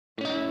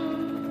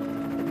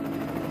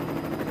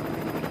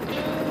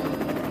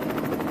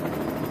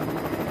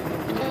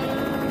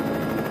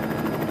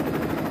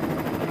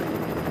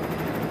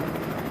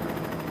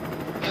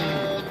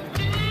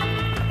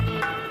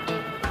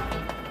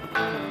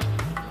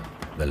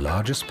The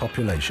largest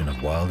population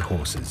of wild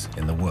horses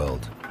in the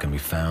world can be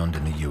found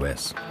in the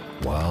US,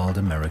 wild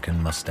American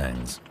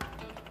Mustangs.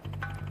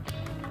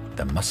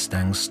 The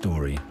Mustang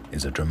story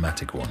is a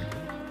dramatic one.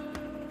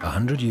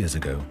 100 years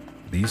ago,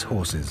 these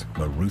horses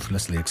were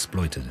ruthlessly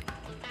exploited.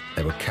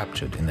 They were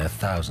captured in their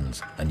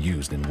thousands and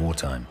used in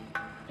wartime.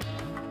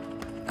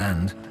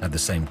 And at the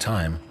same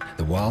time,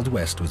 the Wild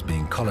West was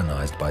being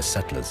colonized by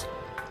settlers,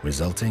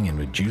 resulting in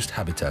reduced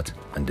habitat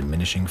and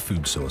diminishing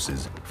food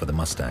sources for the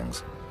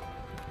Mustangs.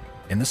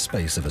 In the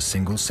space of a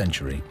single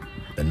century,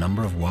 the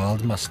number of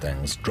wild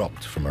Mustangs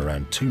dropped from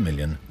around 2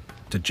 million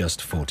to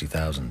just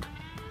 40,000.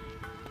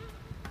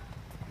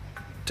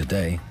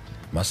 Today,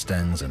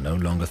 Mustangs are no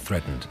longer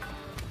threatened,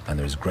 and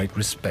there is great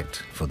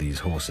respect for these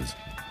horses.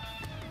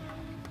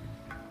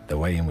 The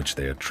way in which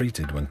they are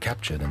treated when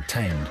captured and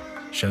tamed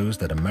shows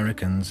that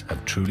Americans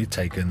have truly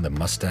taken the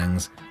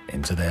Mustangs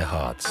into their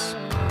hearts.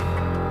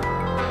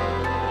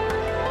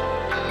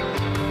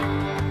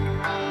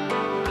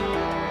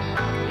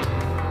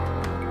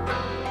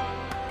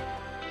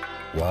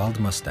 Wild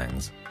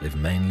Mustangs live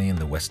mainly in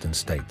the western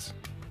states,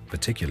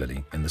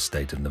 particularly in the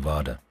state of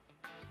Nevada.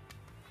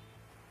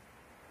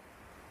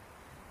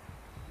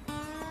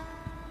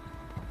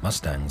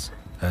 Mustangs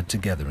herd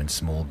together in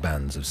small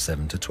bands of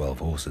 7 to 12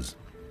 horses.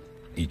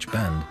 Each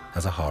band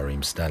has a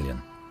harem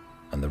stallion,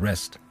 and the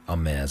rest are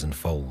mares and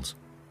foals.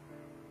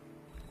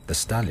 The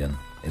stallion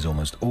is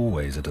almost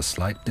always at a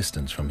slight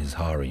distance from his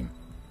harem,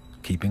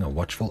 keeping a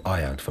watchful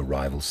eye out for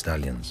rival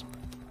stallions.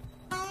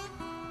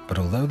 But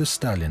although the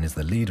stallion is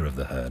the leader of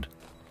the herd,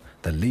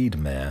 the lead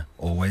mare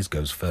always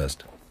goes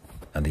first,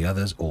 and the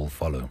others all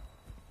follow.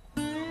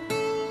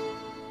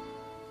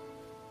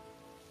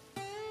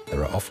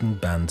 There are often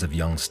bands of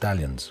young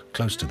stallions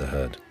close to the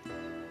herd.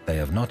 They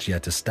have not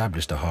yet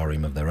established a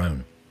harem of their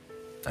own,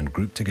 and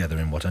group together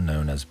in what are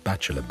known as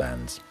bachelor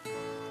bands.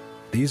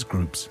 These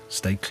groups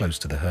stay close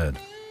to the herd,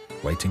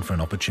 waiting for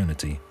an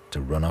opportunity to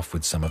run off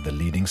with some of the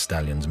leading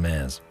stallion's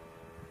mares.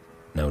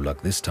 No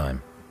luck this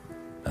time,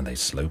 and they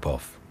slope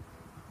off.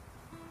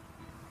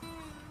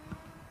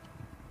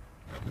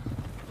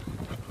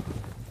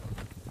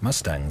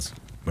 Mustangs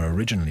were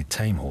originally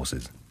tame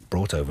horses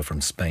brought over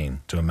from Spain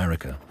to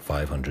America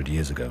 500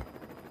 years ago.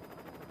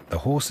 The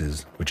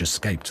horses which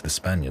escaped the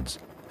Spaniards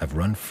have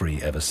run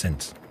free ever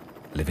since,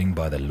 living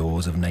by the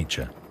laws of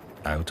nature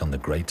out on the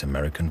great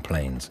American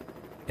plains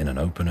in an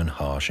open and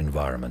harsh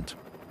environment.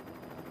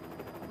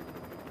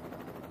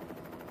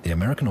 The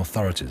American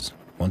authorities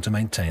want to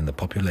maintain the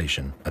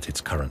population at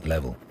its current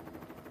level.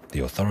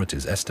 The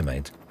authorities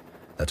estimate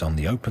that on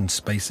the open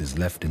spaces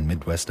left in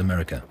Midwest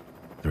America,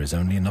 there is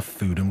only enough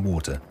food and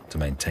water to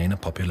maintain a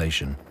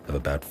population of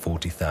about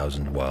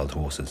 40,000 wild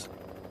horses.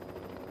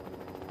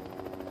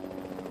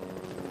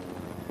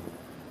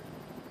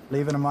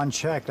 Leaving them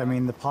unchecked, I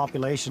mean, the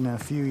population in a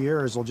few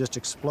years will just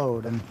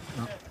explode, and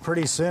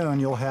pretty soon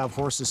you'll have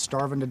horses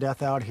starving to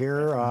death out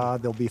here.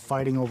 They'll be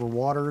fighting over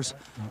waters.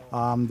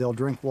 They'll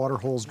drink water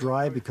holes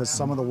dry because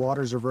some of the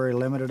waters are very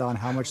limited on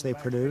how much they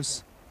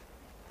produce.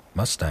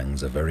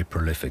 Mustangs are very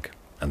prolific,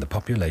 and the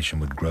population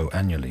would grow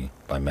annually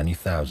by many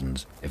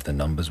thousands if the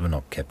numbers were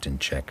not kept in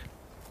check.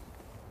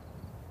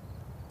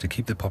 To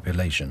keep the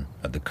population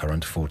at the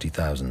current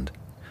 40,000,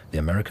 the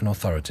American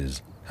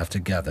authorities have to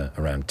gather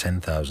around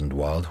 10,000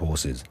 wild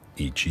horses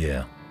each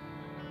year.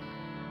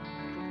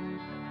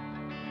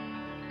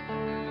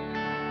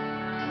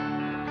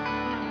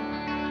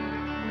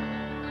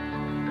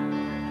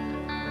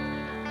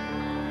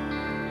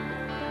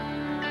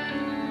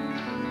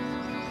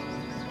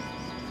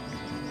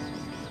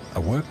 A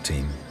work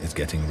team is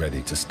getting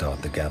ready to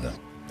start the gather.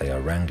 They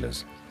are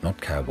wranglers,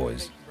 not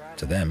cowboys.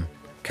 To them,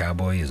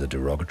 cowboy is a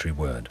derogatory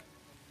word.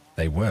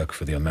 They work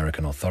for the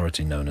American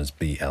authority known as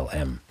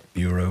BLM,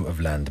 Bureau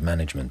of Land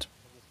Management.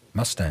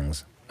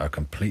 Mustangs are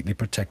completely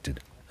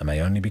protected and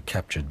may only be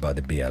captured by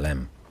the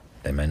BLM.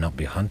 They may not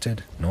be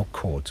hunted nor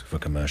caught for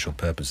commercial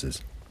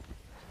purposes.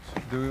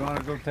 Do we want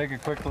to go take a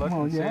quick look?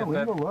 Oh, and see yeah, if we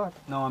that, can go look.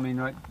 No, I mean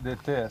right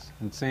at this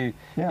and see.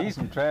 Yeah. He's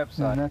in trap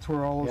side. And that's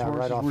where all those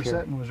horses right were here.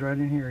 sitting, was right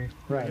in here.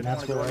 Right, and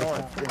that's where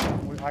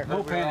I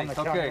No panic.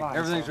 Okay,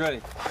 everything's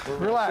ready.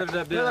 Relax,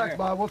 That bit relax, here.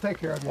 Bob, we'll take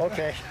care of you.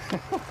 Okay.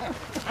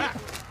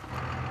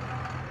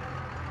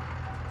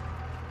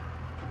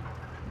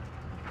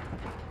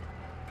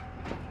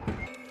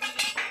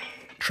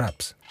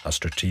 Traps are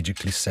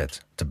strategically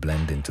set to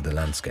blend into the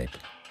landscape.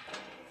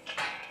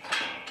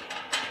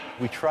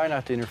 We try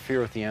not to interfere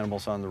with the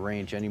animals on the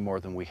range any more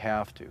than we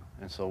have to.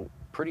 And so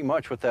pretty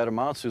much what that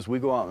amounts to is we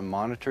go out and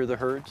monitor the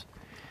herds,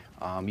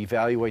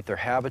 evaluate their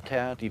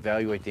habitat,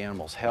 evaluate the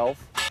animal's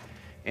health,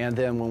 and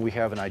then when we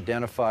have an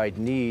identified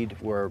need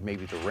where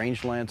maybe the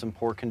rangeland's in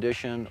poor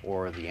condition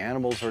or the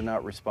animals are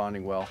not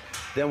responding well,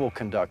 then we'll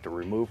conduct a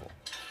removal.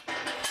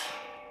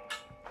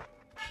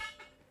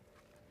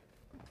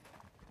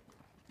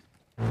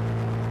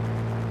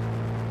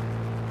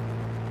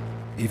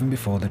 Even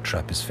before the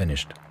trap is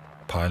finished,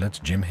 pilot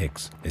Jim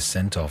Hicks is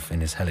sent off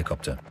in his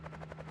helicopter.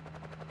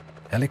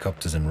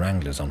 Helicopters and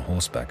wranglers on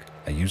horseback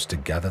are used to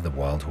gather the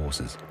wild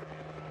horses.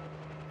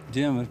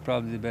 Jim is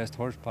probably the best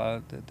horse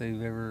pilot that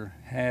they've ever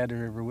had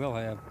or ever will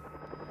have.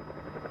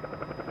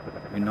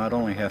 You not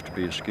only have to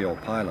be a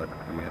skilled pilot,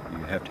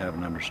 you have to have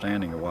an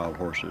understanding of wild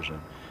horses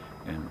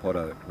and what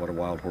a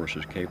wild horse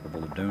is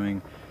capable of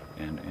doing,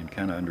 and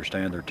kind of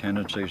understand their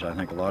tendencies. I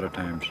think a lot of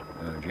times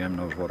Jim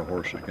knows what a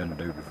horse is going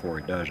to do before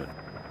he does it.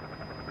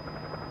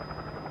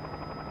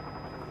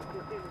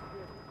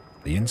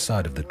 The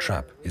inside of the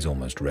trap is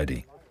almost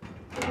ready.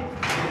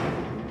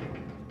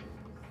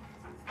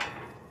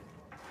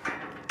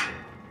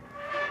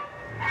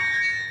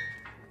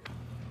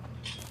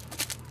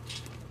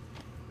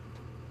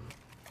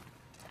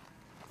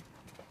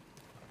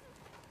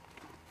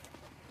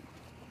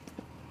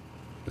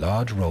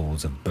 Large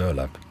rolls of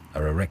burlap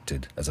are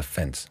erected as a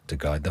fence to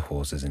guide the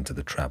horses into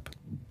the trap.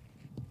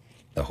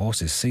 The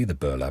horses see the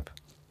burlap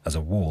as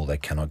a wall they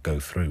cannot go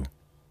through.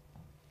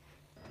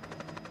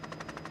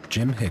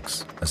 Jim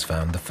Hicks has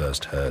found the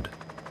first herd.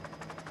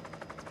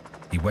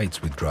 He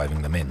waits with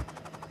driving them in.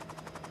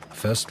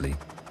 Firstly,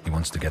 he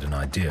wants to get an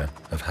idea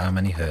of how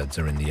many herds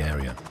are in the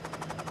area.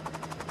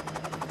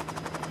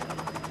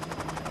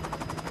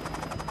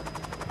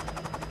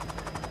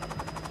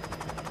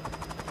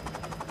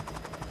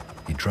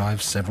 He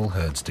drives several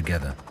herds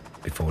together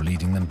before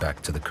leading them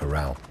back to the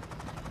corral.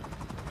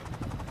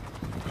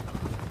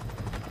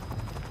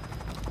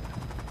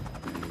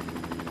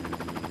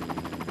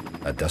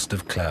 A dust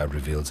of cloud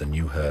reveals a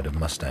new herd of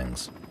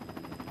mustangs.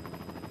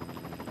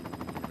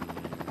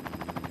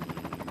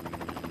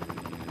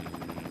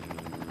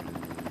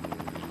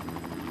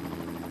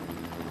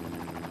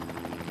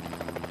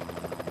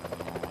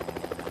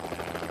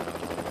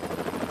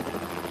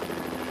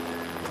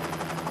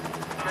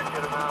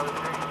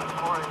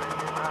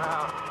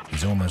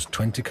 He's almost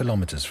 20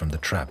 kilometers from the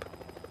trap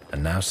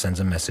and now sends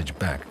a message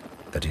back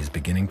that he is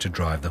beginning to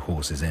drive the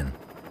horses in.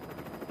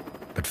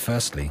 But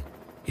firstly,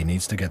 he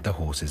needs to get the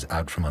horses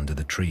out from under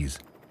the trees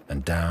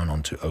and down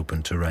onto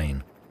open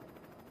terrain.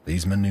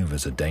 These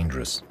maneuvers are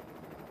dangerous.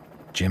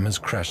 Jim has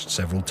crashed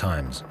several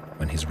times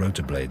when his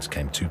rotor blades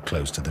came too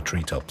close to the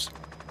treetops,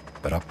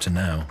 but up to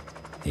now,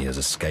 he has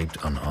escaped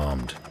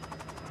unharmed.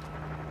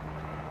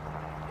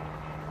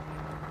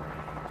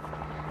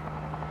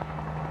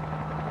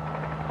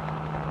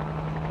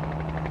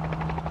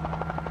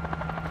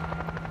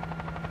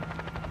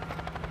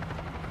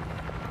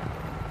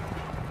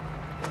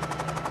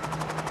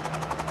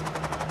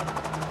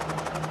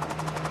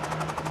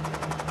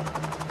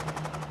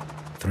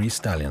 Three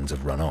stallions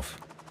have run off.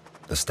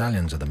 The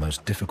stallions are the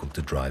most difficult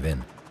to drive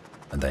in,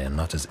 and they are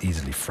not as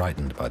easily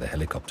frightened by the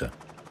helicopter.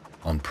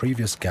 On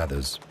previous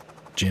gathers,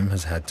 Jim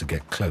has had to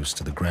get close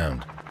to the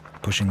ground,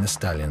 pushing the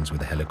stallions with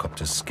the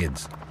helicopter's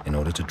skids in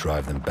order to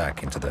drive them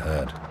back into the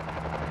herd.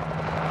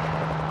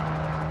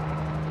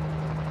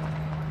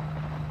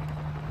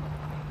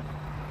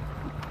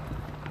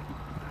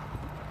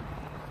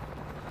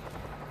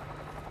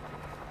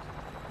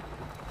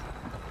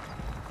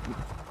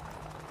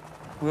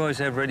 We always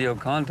have radio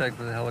contact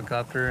with the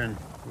helicopter, and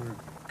we're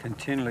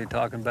continually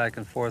talking back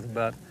and forth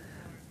about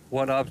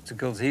what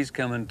obstacles he's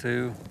coming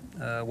to,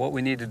 what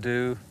we need to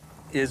do.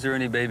 Is there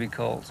any baby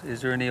colts?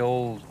 Is there any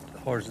old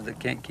horses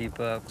that can't keep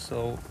up?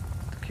 So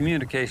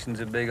communication's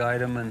a big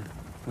item, and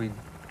we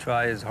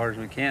try as hard as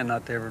we can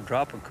not to ever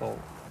drop a colt.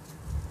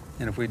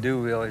 And if we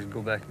do, we always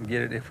go back and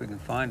get it if we can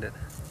find it.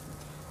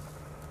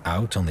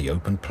 Out on the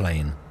open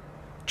plain,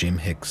 Jim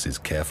Hicks is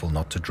careful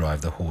not to drive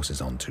the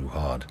horses on too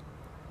hard,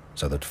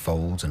 so that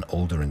foals and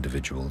older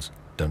individuals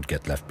don't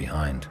get left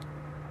behind.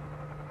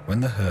 When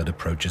the herd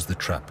approaches the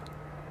trap,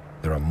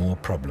 there are more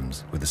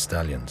problems with the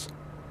stallions.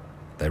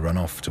 They run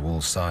off to all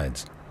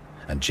sides,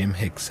 and Jim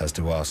Hicks has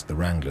to ask the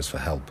wranglers for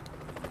help.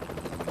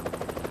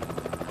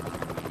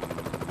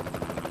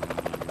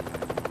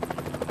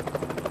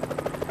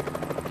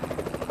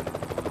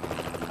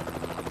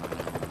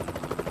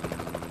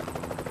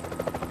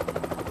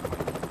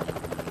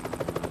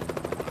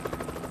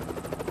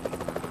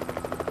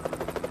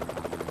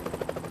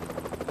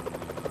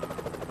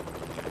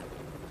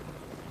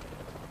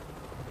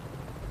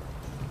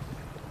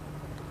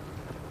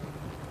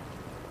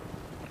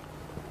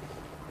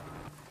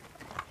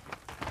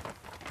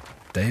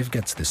 Dave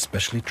gets the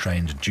specially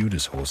trained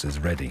Judas horses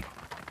ready.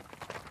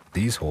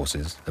 These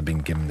horses have been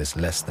given this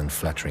less than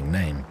flattering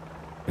name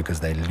because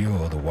they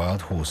lure the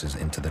wild horses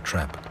into the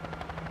trap.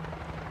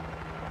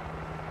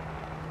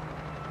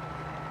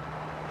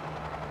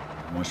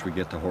 Once we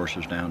get the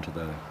horses down to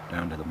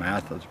the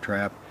mouth of the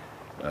trap,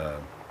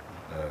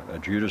 a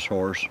Judas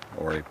horse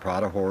or a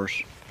Prada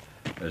horse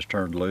is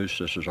turned loose.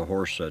 This is a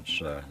horse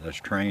that's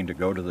trained to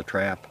go to the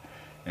trap,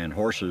 and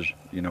horses,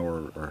 you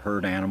know, are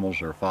herd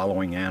animals or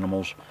following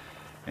animals.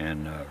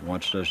 And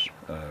once this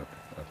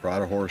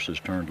Prada horse is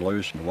turned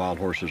loose, and the wild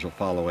horses will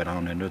follow it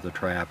on into the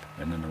trap,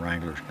 and then the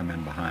wranglers come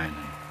in behind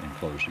and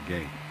close the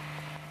gate.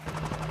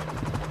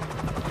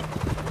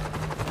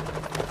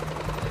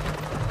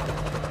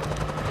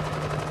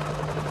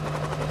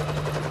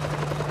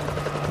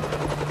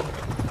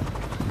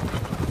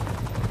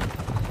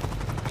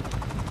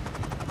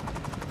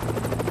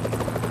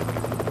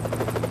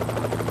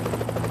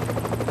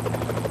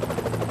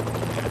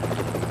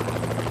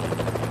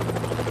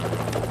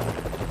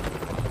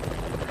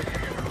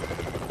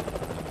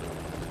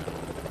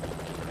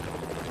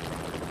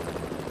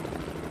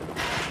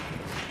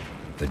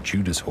 the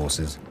Judas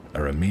horses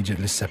are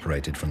immediately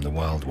separated from the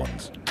wild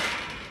ones.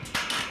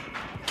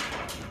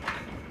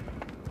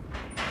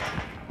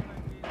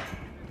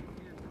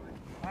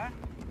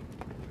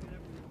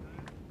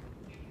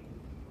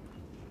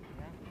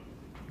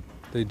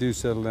 They do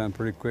settle down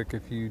pretty quick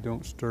if you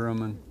don't stir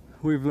them. And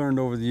we've learned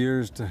over the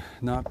years to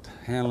not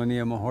handle any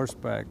of them on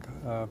horseback.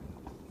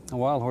 A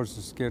wild horse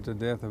is scared to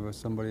death of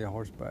somebody on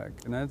horseback.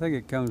 And I think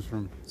it comes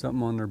from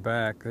something on their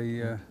back.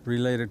 They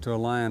relate it to a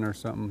lion or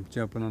something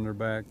jumping on their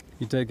back.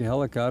 You take a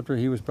helicopter,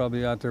 he was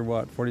probably out there,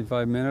 what,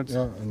 45 minutes?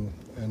 Yeah,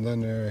 and then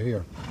they're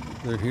here.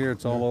 They're here,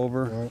 it's all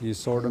over. Yeah. You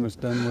sort them, it's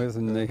done with,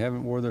 and they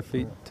haven't wore their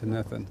feet to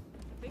nothing.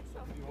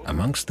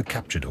 Amongst the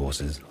captured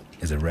horses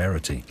is a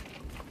rarity,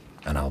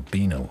 an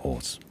albino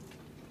horse.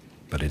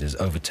 But it is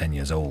over 10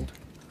 years old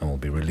and will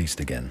be released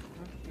again.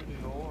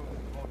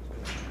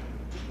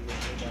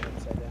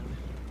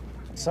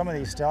 Some of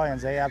these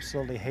stallions, they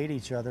absolutely hate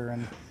each other,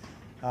 and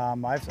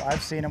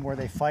I've seen them where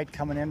they fight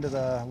coming into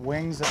the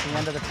wings at the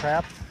end of the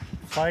trap,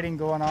 fighting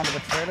going onto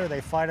the trailer.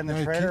 They fight in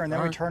the trailer, and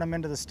then we turn them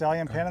into the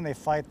stallion pen, and they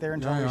fight there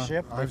until we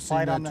ship. They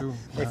fight on the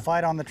they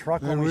fight on the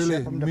truck when we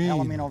ship them to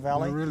Palomino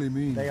Valley. They're really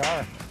mean. They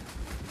are.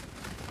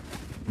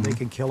 They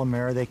can kill a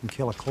mare. They can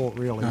kill a colt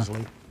real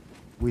easily.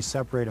 We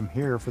separate them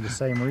here for the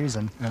same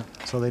reason,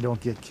 so they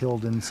don't get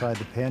killed inside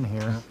the pen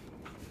here.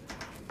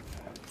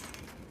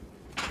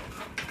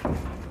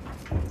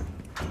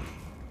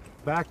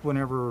 Back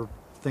whenever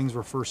things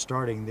were first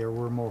starting, there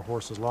were more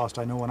horses lost.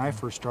 I know when I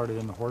first started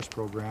in the horse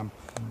program,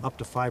 up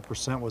to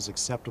 5% was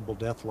acceptable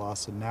death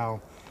loss, and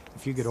now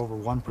if you get over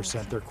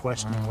 1%, they're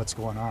questioning what's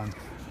going on.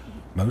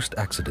 Most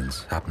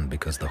accidents happen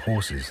because the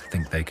horses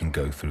think they can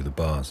go through the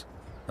bars,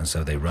 and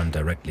so they run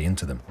directly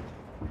into them.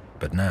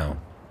 But now,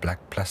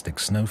 black plastic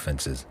snow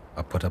fences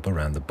are put up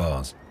around the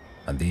bars,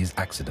 and these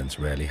accidents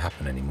rarely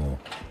happen anymore.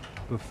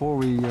 Before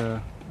we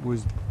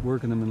was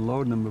working them and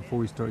loading them, before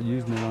we start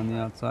using it on the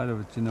outside of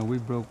it, you know, we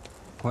broke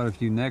quite a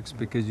few necks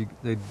because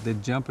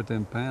they'd jump at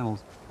them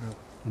panels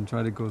and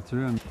try to go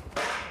through them.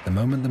 The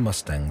moment the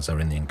Mustangs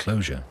are in the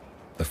enclosure,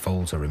 the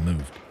foals are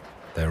removed.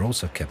 They are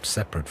also kept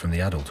separate from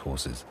the adult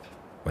horses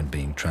when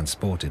being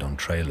transported on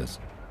trailers.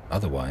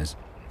 Otherwise,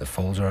 the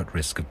foals are at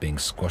risk of being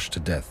squashed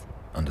to death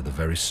under the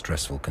very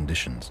stressful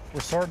conditions.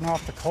 We're sorting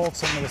off the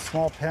colts into the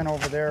small pen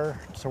over there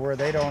so where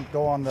they don't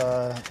go on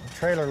the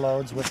trailer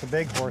loads with the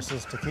big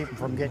horses to keep them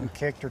from getting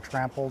kicked or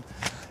trampled.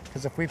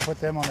 Because if we put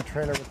them on the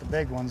trailer with the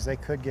big ones, they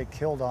could get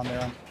killed on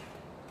there.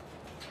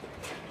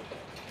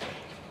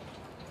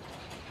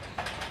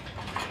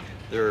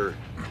 They're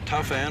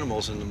tough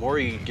animals, and the more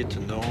you get to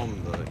know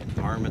them, the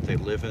environment they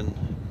live in,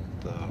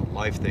 the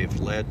life they've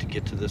led to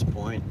get to this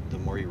point, the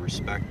more you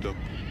respect them.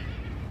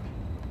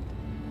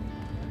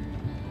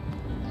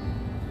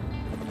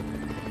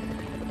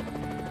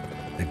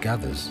 The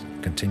gathers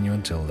continue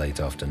until late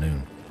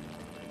afternoon.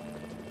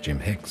 Jim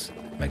Hicks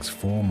makes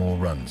 4 more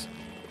runs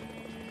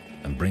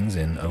and brings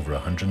in over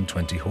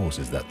 120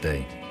 horses that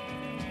day.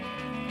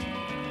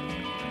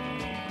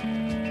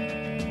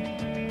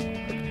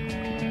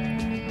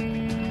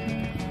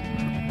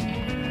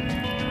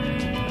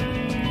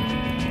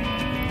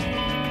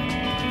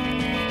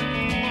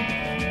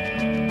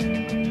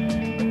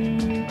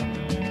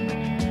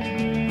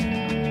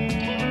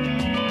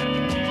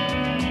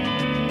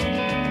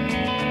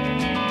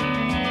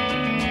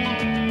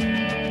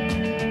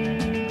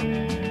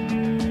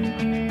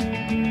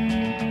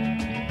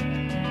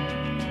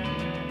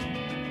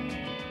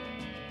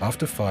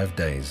 After 5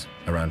 days,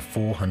 around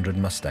 400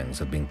 Mustangs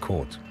have been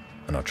caught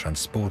and are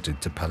transported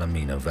to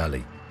Palomino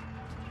Valley.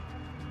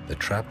 The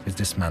trap is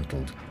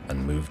dismantled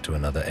and moved to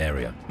another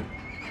area.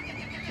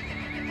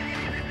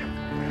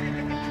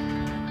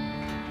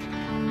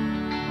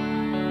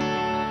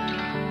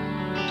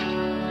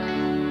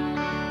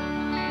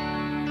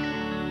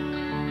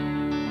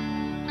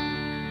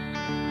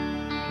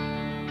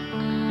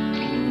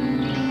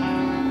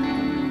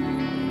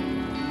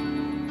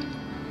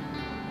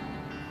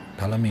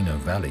 Palomino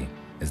Valley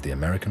is the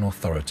American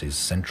authorities'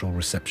 central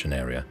reception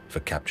area for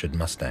captured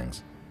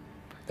Mustangs.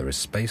 There is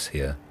space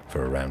here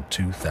for around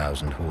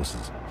 2,000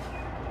 horses.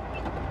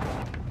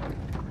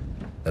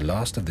 The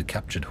last of the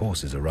captured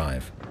horses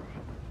arrive.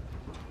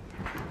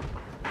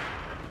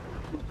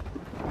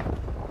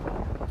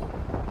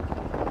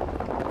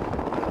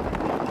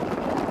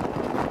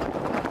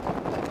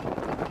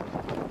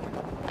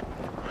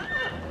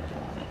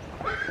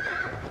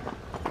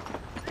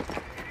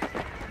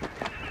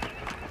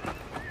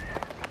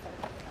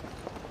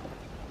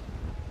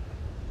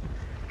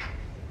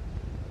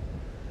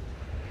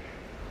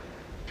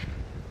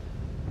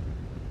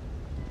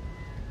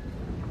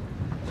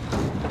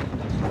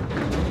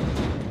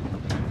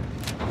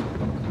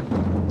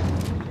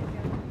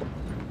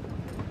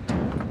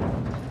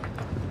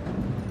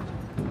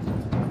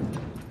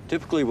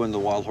 Typically when the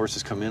wild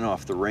horses come in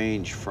off the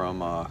range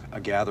from a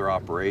gather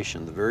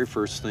operation, the very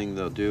first thing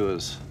they'll do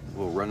is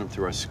we'll run them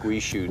through our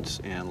squeeze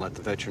chutes and let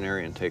the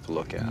veterinarian take a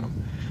look at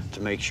them to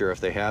make sure if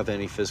they have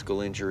any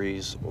physical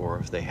injuries or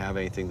if they have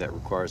anything that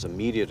requires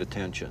immediate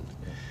attention,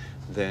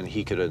 then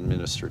he could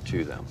administer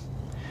to them.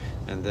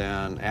 And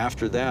then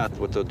after that,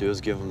 what they'll do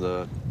is give them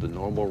the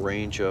normal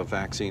range of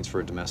vaccines for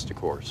a domestic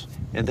horse.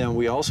 And then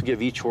we also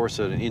give each horse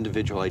an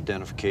individual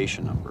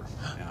identification number.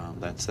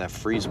 That's that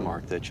freeze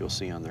mark that you'll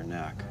see on their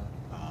neck.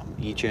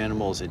 Each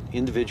animal is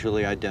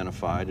individually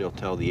identified. It'll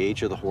tell the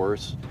age of the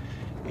horse,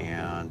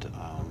 and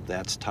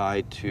that's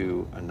tied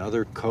to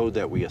another code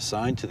that we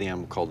assign to the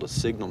animal called a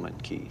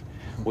signalment key,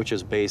 which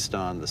is based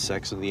on the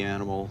sex of the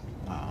animal,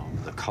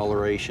 the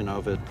coloration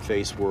of it,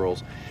 face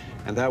whorls,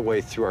 and that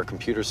way through our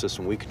computer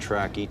system we can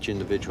track each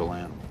individual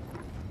animal.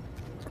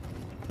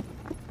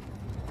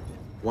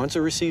 Once it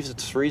receives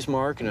its freeze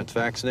mark and its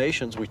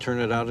vaccinations, we turn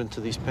it out into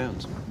these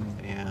pens.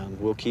 And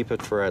we'll keep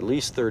it for at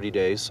least 30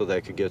 days so that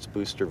it could get its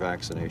booster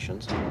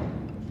vaccinations.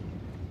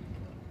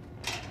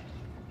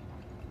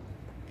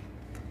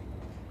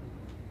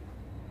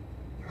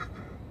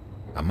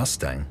 A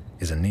Mustang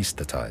is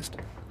anesthetized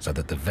so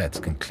that the vets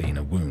can clean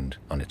a wound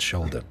on its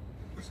shoulder.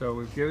 So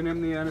we've given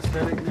him the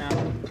anesthetic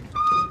now.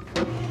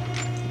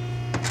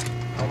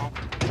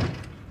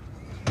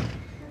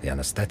 The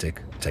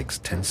anesthetic takes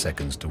 10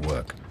 seconds to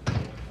work.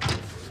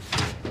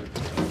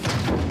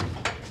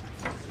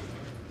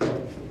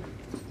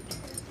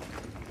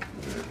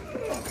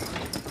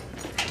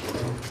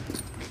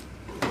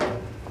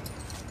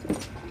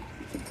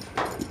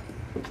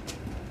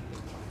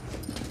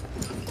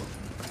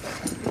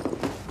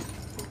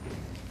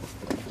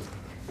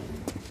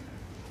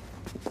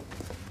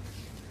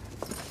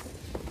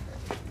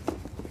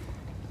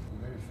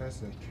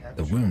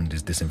 The wound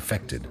is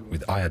disinfected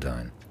with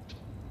iodine.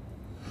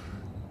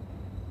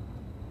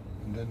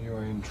 And then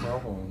you're in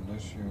trouble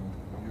unless you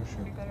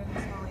should. Better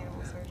than small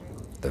animal surgery.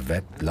 The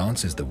vet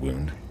lances the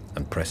wound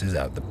and presses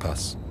out the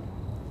pus.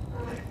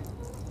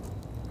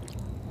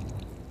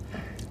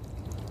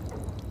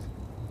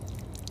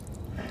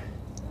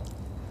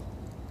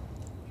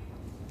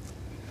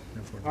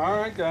 All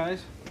right,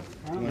 guys.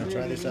 You want to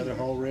try this other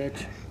hole,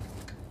 Rich?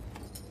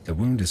 The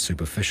wound is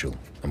superficial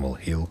and will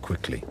heal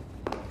quickly.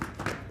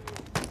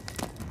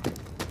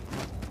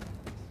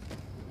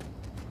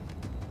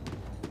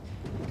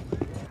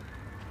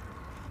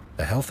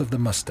 The health of the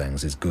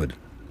Mustangs is good.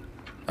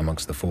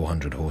 Amongst the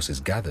 400 horses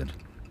gathered,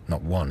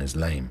 not one is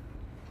lame.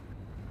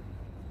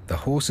 The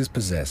horses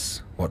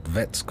possess what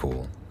vets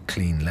call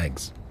clean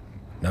legs,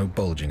 no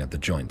bulging at the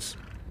joints,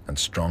 and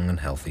strong and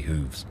healthy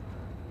hooves.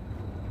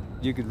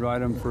 You could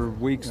ride them for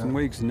weeks and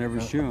weeks and never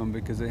shoe them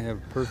because they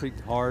have perfect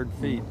hard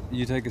feet.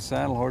 You take a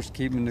saddle horse,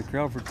 keep him in the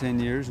corral for 10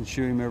 years and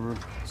shoe him every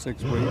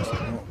 6 weeks.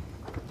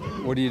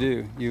 What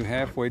do? You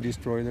halfway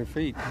destroy their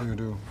feet. You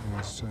do,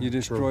 yes. You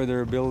destroy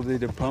their ability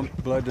to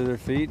pump blood to their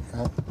feet.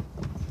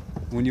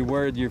 When you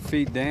wear your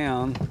feet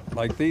down,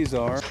 like these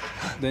are,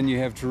 then you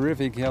have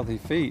terrific, healthy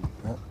feet.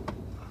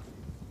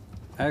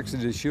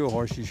 Actually, to shoe a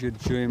horse, you should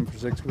shoe him for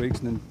 6 weeks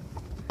and then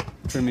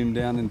trim him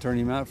down and turn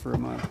him out for a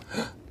month.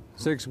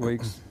 6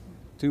 weeks,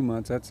 2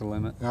 months, that's the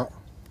limit.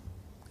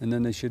 And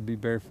then they should be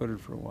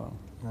barefooted for a while.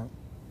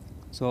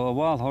 So a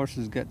wild horse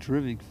has got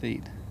terrific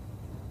feet.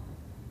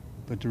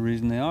 But the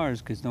reason they are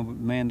is because no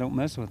man don't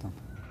mess with them.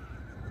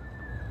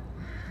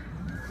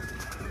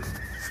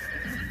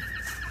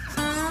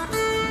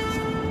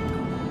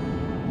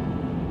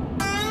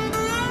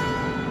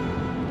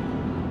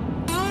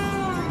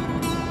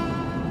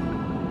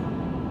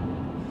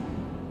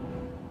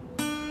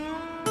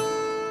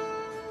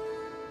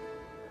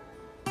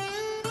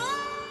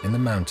 In the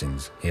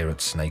mountains here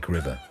at Snake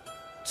River,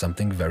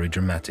 something very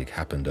dramatic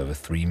happened over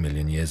 3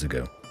 million years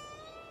ago.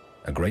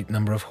 A great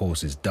number of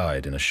horses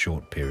died in a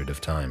short period of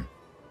time.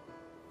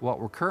 What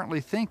we're currently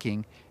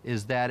thinking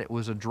is that it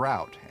was a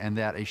drought and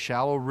that a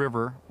shallow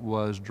river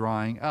was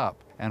drying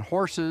up. And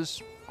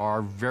horses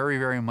are very,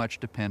 very much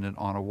dependent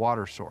on a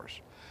water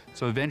source.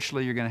 So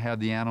eventually you're going to have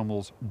the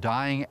animals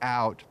dying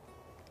out,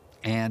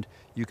 and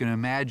you can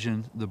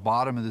imagine the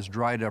bottom of this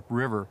dried up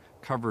river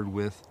covered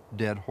with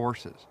dead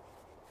horses.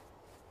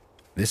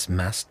 This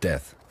mass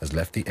death has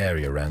left the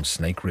area around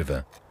Snake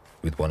River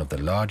with one of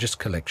the largest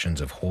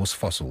collections of horse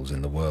fossils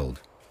in the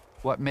world.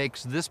 What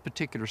makes this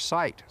particular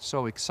site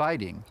so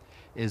exciting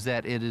is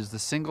that it is the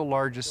single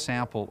largest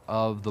sample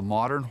of the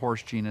modern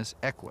horse genus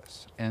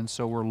Equus. And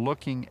so we're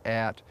looking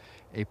at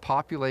a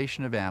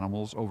population of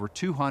animals, over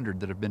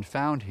 200 that have been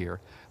found here,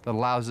 that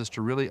allows us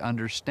to really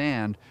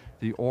understand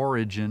the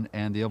origin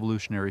and the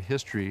evolutionary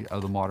history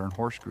of the modern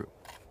horse group.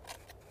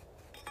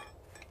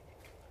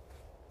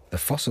 The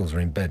fossils are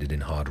embedded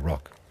in hard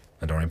rock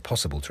and are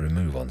impossible to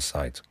remove on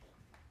site.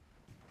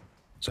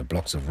 So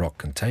blocks of rock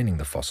containing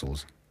the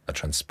fossils are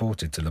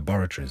transported to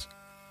laboratories,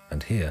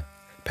 and here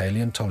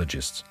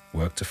paleontologists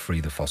work to free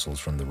the fossils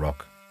from the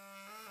rock.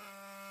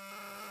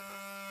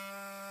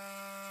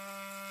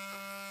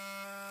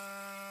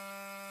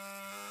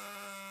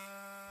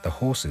 The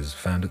horses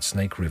found at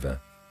Snake River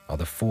are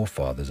the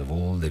forefathers of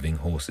all living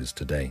horses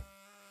today.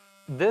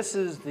 This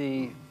is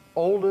the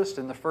oldest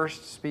and the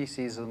first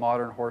species of the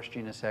modern horse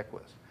genus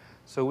Equus.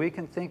 So we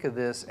can think of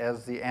this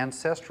as the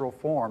ancestral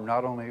form,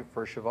 not only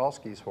for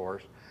Przewalski's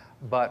horse,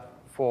 but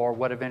for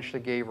what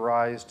eventually gave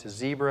rise to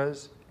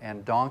zebras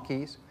and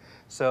donkeys.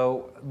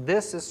 So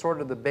this is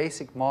sort of the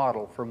basic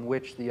model from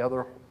which the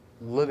other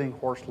living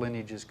horse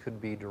lineages could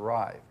be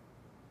derived.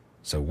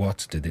 So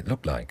what did it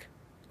look like?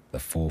 The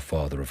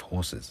forefather of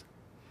horses.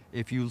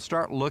 If you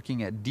start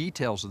looking at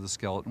details of the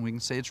skeleton, we can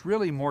say it's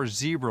really more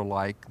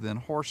zebra-like than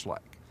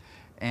horse-like.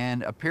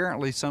 And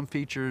apparently some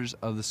features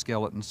of the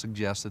skeleton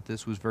suggest that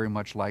this was very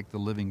much like the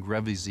living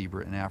Grevy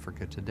zebra in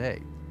Africa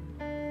today.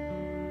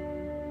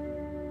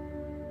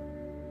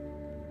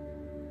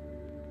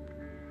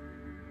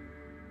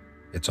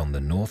 It's on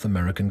the North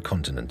American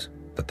continent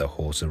that the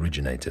horse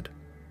originated,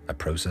 a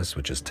process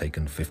which has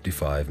taken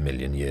 55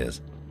 million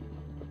years.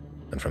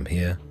 And from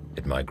here,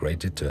 it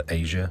migrated to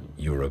Asia,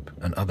 Europe,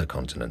 and other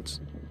continents.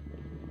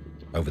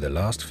 Over the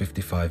last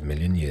 55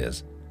 million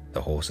years,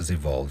 the horse has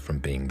evolved from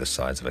being the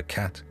size of a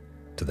cat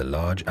to the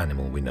large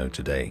animal we know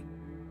today.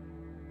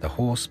 The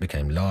horse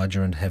became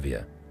larger and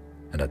heavier,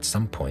 and at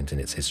some point in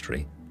its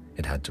history,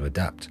 it had to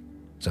adapt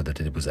so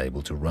that it was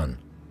able to run.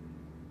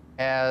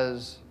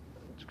 As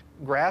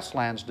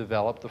grasslands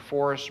develop, the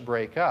forests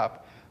break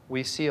up,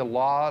 we see a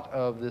lot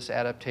of this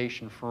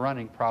adaptation for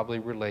running probably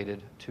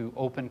related to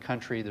open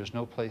country. There's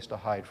no place to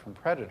hide from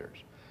predators.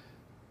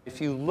 If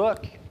you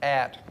look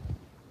at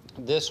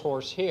this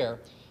horse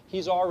here,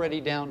 he's already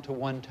down to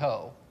one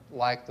toe,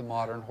 like the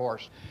modern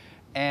horse.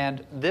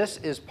 And this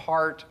is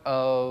part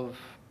of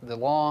the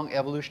long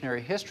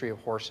evolutionary history of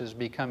horses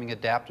becoming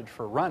adapted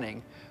for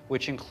running,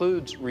 which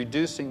includes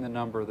reducing the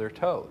number of their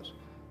toes.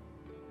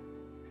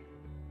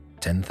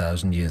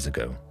 10,000 years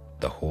ago,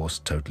 the horse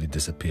totally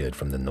disappeared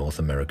from the North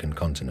American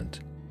continent.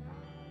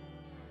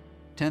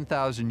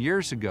 10,000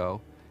 years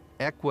ago,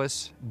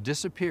 Equus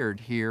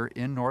disappeared here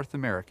in North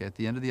America at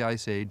the end of the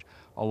Ice Age,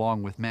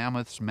 along with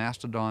mammoths,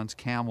 mastodons,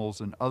 camels,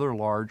 and other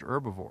large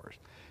herbivores.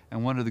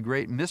 And one of the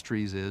great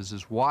mysteries is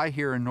why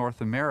here in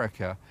North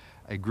America,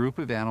 a group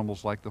of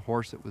animals like the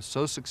horse that was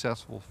so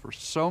successful for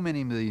so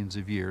many millions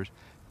of years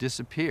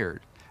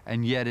disappeared,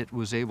 and yet it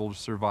was able to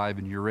survive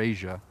in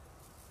Eurasia.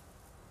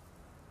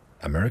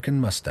 American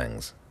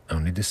Mustangs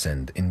only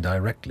descend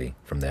indirectly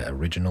from their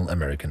original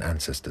American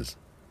ancestors.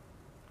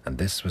 And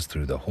this was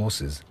through the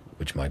horses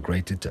which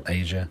migrated to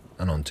Asia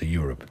and on to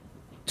Europe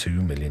 2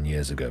 million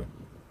years ago,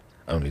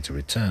 only to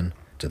return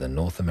to the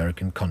North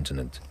American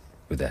continent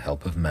with the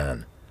help of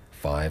man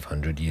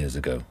 500 years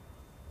ago.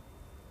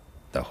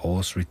 The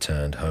horse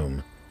returned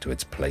home to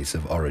its place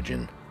of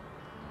origin.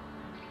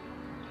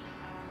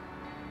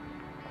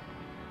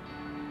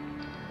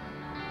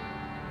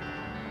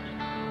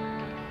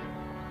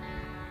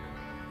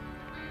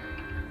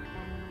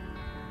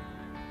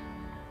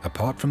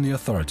 Apart from the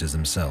authorities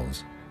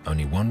themselves,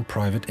 only one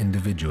private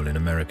individual in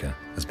America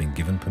has been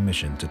given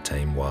permission to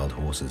tame wild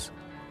horses.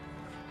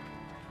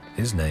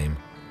 His name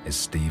is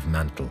Steve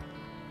Mantle,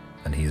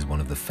 and he is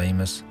one of the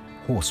famous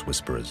horse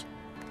whisperers,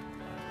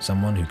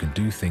 someone who can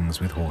do things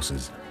with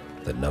horses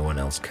that no one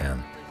else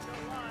can.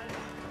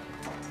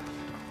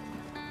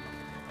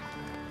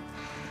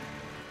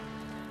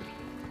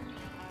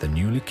 The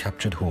newly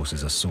captured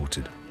horses are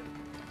sorted.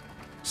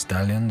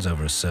 Stallions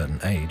over a certain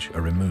age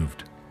are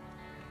removed.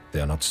 They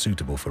are not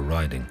suitable for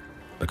riding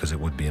because it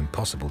would be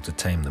impossible to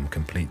tame them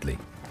completely.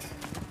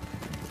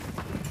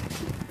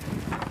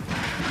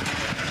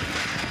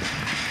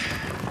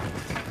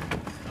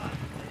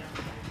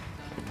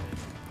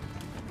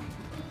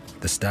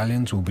 The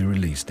stallions will be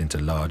released into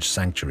large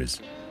sanctuaries.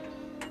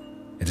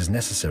 It is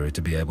necessary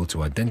to be able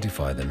to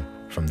identify them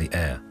from the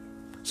air,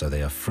 so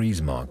they are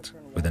freeze marked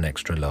with an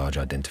extra large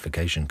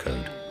identification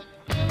code.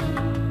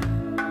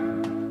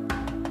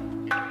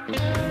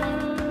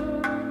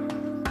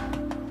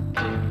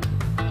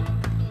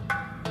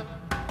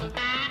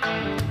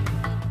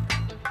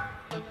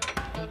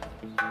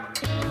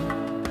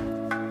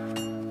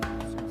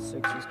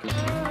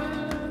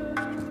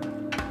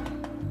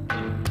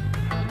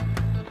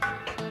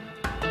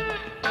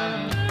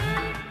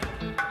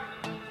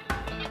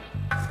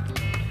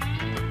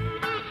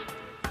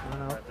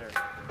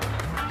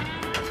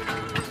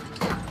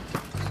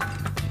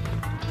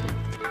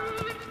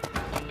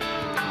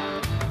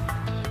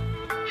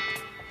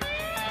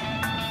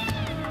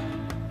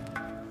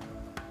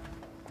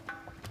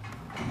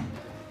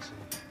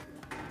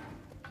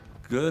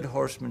 Good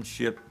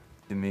horsemanship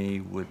to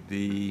me would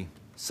be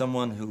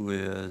someone who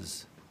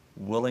is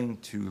willing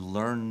to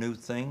learn new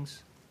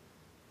things,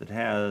 that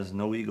has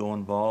no ego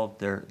involved.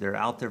 They're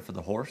out there for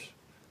the horse.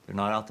 They're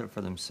not out there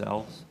for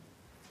themselves.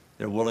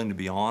 They're willing to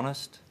be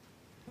honest.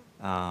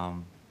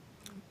 They're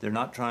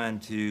not trying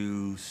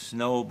to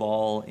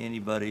snowball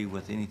anybody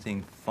with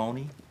anything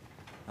phony.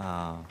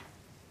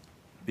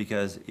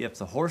 Because if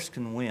the horse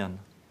can win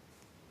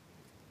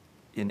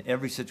in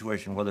every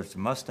situation, whether it's a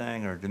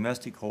Mustang or a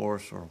domestic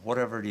horse or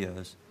whatever it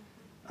is,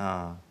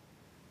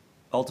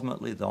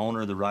 ultimately the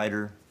owner, the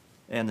rider,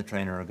 and the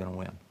trainer are going to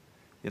win.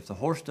 If the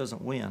horse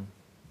doesn't win,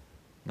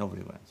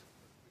 nobody wins.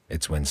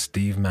 It's when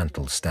Steve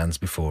Mantle stands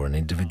before an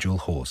individual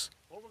horse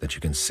that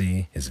you can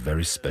see his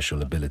very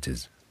special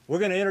abilities. We're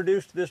going to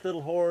introduce to this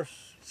little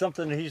horse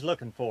something that he's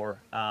looking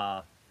for.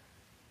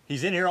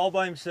 He's in here all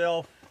by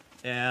himself.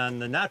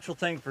 And the natural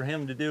thing for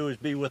him to do is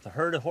be with a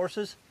herd of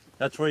horses.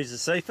 That's where he's the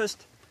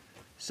safest.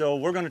 So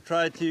we're going to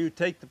try to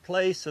take the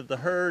place of the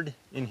herd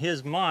in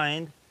his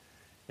mind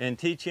and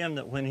teach him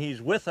that when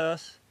he's with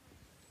us,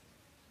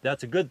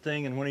 that's a good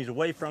thing, and when he's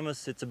away from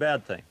us, it's a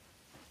bad thing.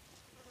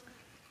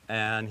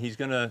 And he's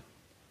gonna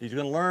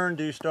learn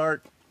to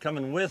start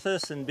coming with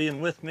us and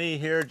being with me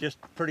here just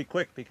pretty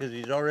quick, because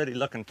he's already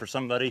looking for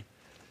somebody.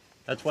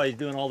 That's why he's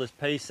doing all this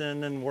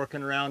pacing and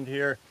working around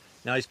here.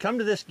 Now he's come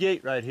to this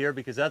gate right here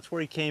because that's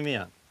where he came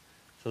in.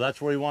 So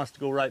that's where he wants to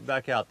go right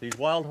back out. These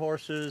wild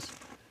horses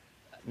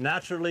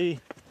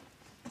naturally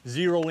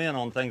zero in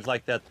on things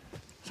like that.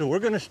 So we're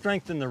going to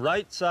strengthen the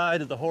right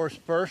side of the horse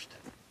first,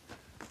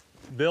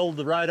 build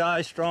the right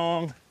eye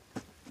strong,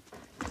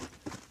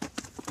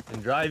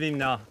 and drive him.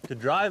 Now, to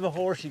drive a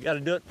horse, you got to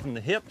do it from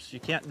the hips. You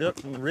can't do it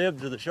from the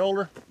ribs or the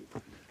shoulder.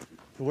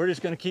 So we're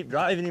just going to keep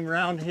driving him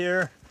around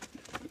here,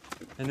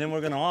 and then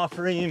we're going to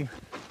offer him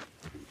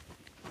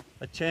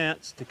a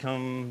chance to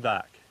come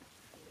back.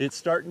 It's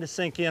starting to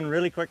sink in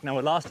really quick. Now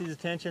we lost his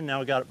attention,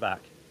 now we got it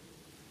back.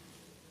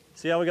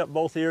 See how we got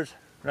both ears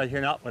right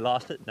here? Now we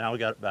lost it, now we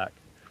got it back.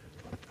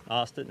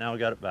 Lost it, now we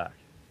got it back.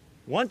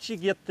 Once you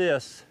get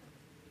this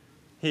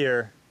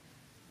here,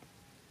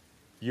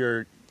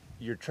 your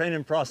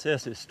training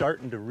process is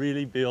starting to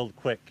really build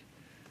quick.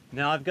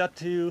 Now I've got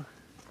to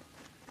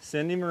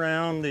send him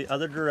around the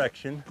other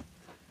direction,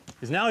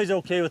 because now he's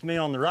okay with me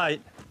on the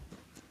right.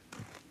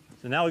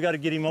 So now we got to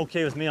get him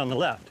okay with me on the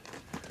left.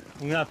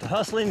 I'm gonna have to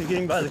hustle him to get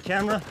him by the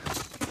camera.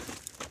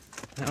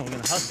 Now I'm gonna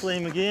hustle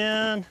him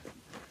again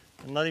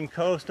and let him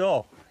coast.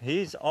 Oh,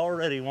 he's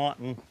already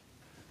wanting.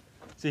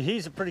 See,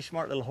 he's a pretty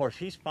smart little horse.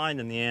 He's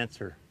finding the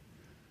answer.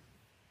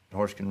 The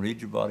horse can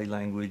read your body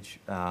language,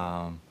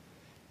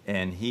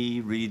 and he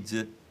reads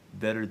it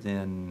better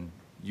than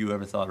you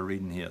ever thought of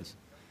reading his.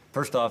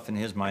 First off, in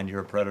his mind,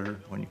 you're a predator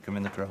when you come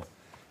in the trail.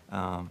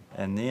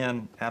 And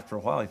then after a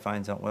while, he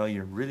finds out, well,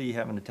 you really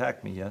haven't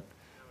attacked me yet.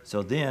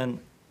 So then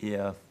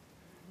if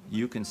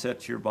you can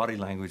set your body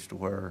language to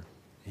where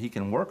he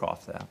can work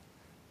off that,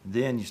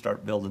 then you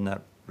start building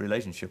that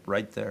relationship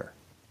right there.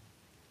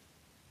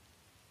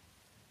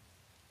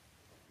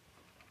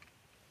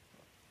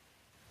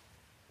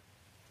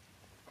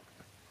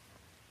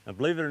 Now,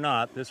 believe it or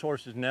not, this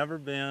horse has never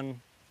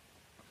been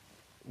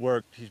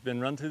worked. He's been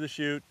run through the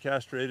chute,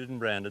 castrated, and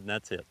branded, and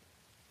that's it.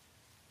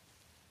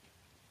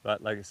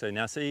 But like I say,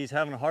 now see, he's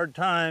having a hard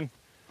time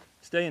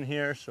staying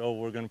here, so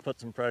we're going to put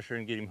some pressure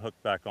and get him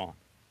hooked back on.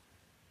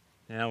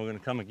 Now we're going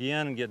to come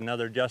again and get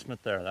another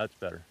adjustment there. That's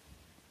better.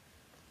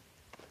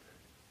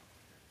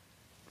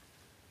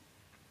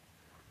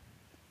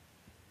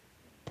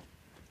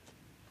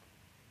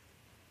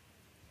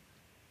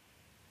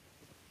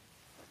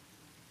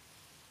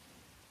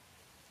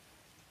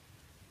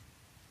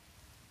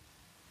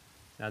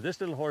 Now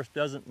this little horse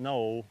doesn't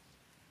know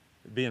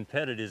that being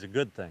petted is a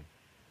good thing.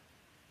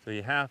 So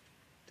you have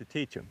to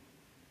teach him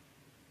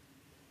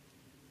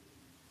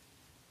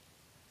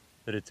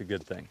that it's a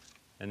good thing.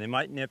 And they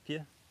might nip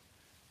you.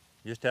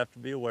 You just have to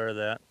be aware of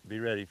that, be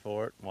ready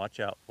for it, watch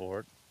out for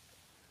it.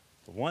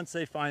 But once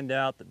they find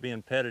out that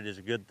being petted is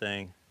a good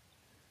thing,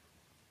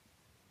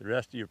 the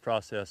rest of your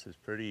process is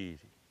pretty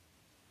easy.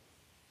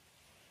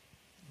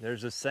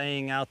 There's a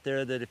saying out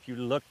there that if you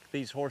look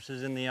these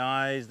horses in the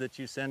eyes that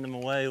you send them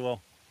away,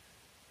 well,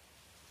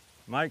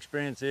 my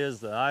experience is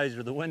the eyes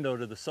are the window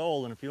to the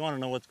soul, and if you want to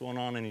know what's going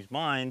on in his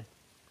mind,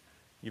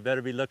 you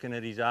better be looking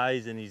at his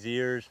eyes and his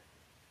ears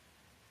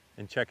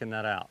and checking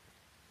that out.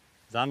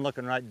 Because I'm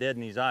looking right dead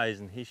in his eyes,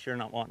 and he's sure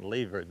not wanting to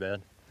leave very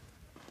bad.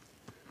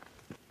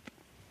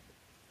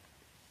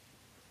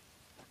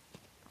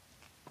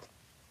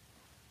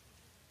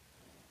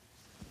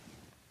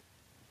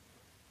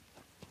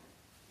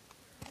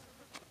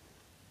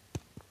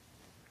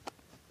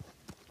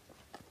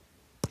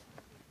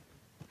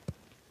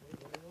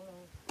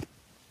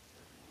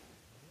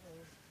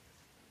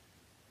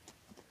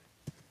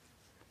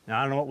 Now,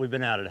 I don't know what we've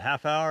been at, a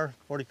half hour,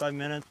 45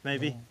 minutes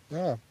maybe?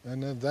 Yeah,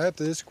 and that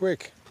is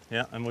quick.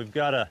 Yeah, and we've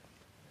got a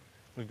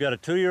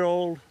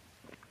 2-year-old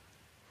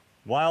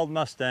wild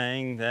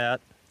Mustang that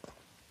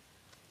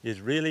is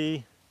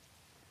really,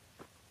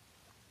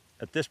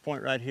 at this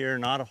point right here,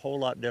 not a whole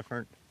lot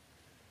different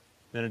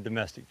than a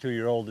domestic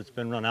 2-year-old that's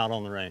been run out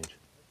on the range.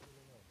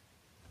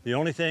 The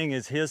only thing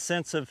is his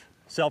sense of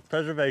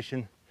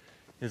self-preservation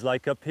is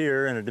like up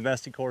here, and a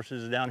domestic horse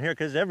is down here,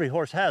 because every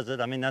horse has it.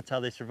 I mean, that's how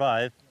they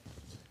survive.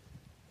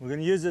 We're going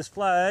to use this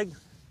flag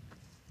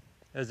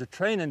as a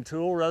training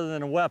tool rather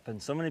than a weapon.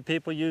 So many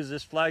people use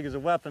this flag as a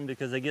weapon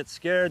because they get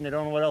scared and they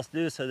don't know what else to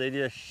do, so they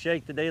just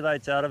shake the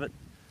daylights out of it.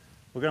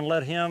 We're going to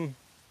let him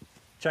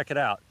check it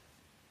out.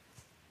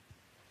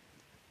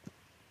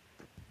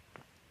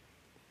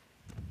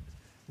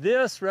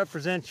 This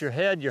represents your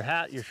head, your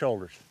hat, your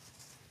shoulders.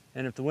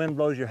 And if the wind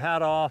blows your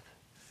hat off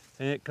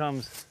and it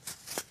comes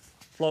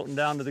floating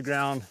down to the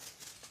ground,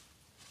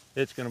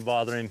 it's going to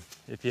bother him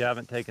if you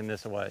haven't taken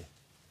this away.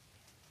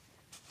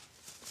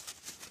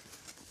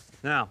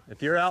 Now,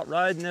 if you're out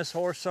riding this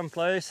horse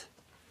someplace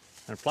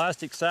and a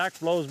plastic sack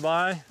blows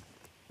by,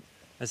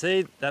 I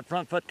see that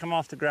front foot come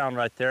off the ground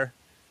right there.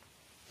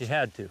 He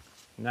had to,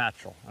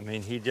 natural. I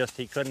mean, he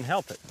couldn't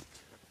help it.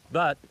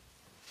 But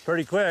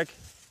pretty quick,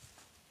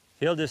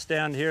 he'll just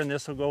stand here and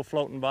this will go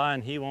floating by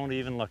and he won't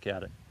even look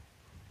at it.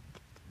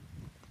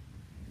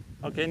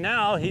 Okay,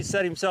 now he's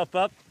set himself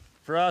up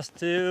for us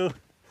to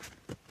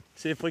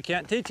see if we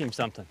can't teach him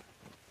something.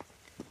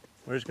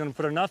 We're just gonna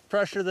put enough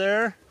pressure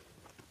there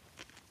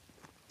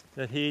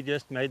that he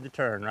just made the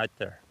turn right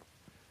there.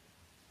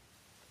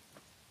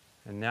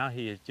 And now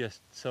he is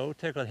just so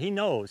tickled. He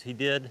knows he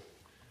did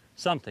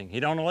something. He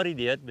don't know what he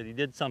did, but he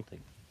did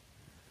something.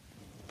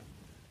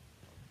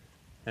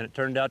 And it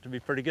turned out to be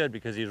pretty good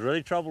because he was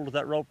really troubled with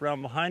that rope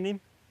around behind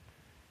him.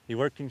 He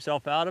worked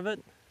himself out of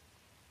it.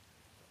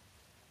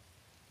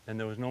 And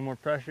there was no more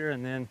pressure.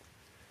 And then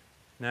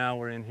now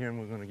we're in here and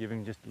we're going to give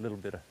him just a little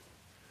bit of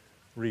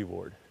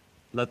reward.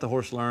 Let the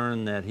horse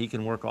learn that he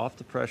can work off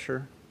the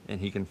pressure and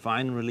he can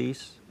find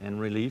release and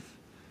relief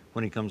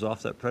when he comes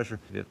off that pressure.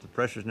 If the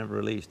pressure's never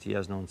released, he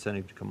has no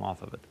incentive to come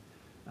off of it.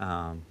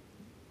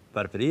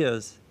 But if it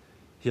is,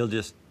 he'll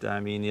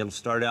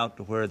start out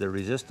to where they're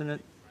resisting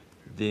it,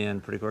 then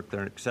pretty quick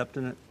they're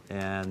accepting it,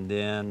 and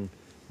then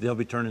they'll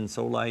be turning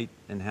so light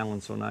and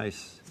handling so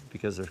nice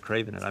because they're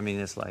craving it. I mean,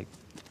 it's like,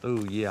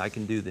 oh yeah, I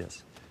can do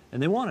this.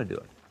 And they want to do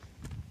it.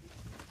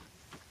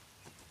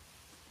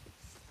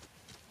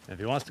 If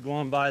he wants to go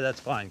on by,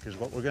 that's fine, because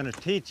what we're going to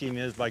teach him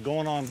is by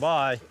going on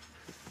by,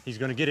 he's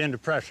going to get into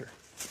pressure.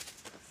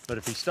 But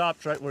if he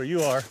stops right where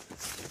you are,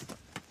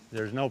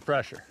 there's no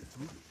pressure.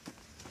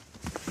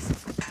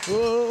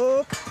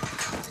 Whoop.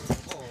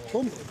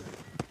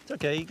 It's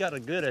okay, he got a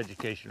good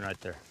education right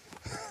there.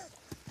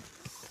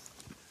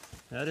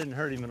 That didn't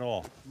hurt him at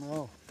all.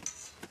 No.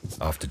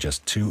 After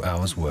just 2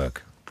 hours'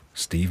 work,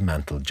 Steve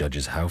Mantle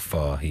judges how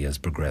far he has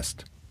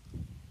progressed.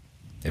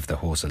 If the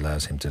horse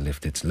allows him to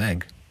lift its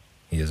leg,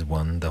 he has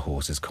won the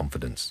horse's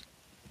confidence.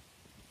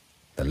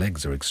 The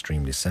legs are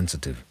extremely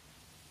sensitive,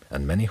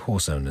 and many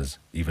horse owners,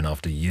 even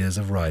after years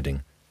of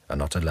riding, are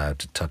not allowed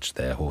to touch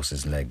their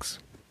horse's legs.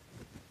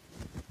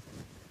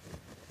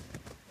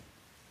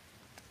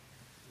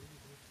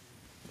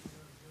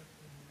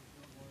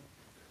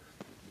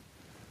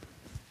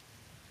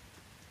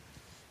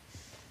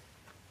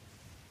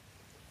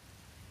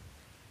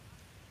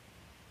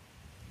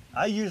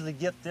 I usually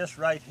get this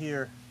right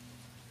here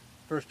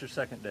first or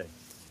second day.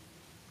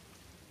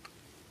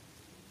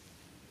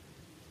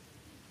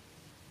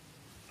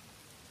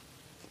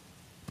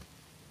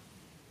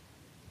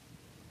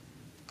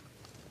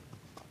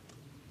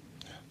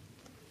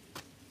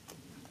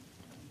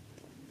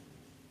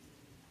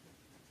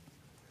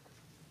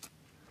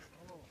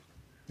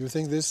 You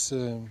think this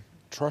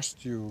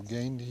trust you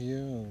gained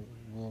here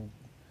will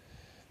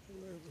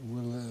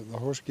the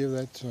horse give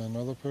that to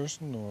another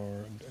person,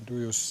 or do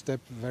you step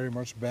very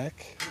much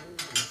back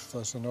if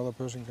there's another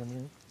person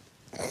coming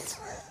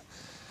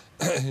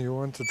in? You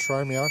want to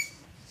try me out?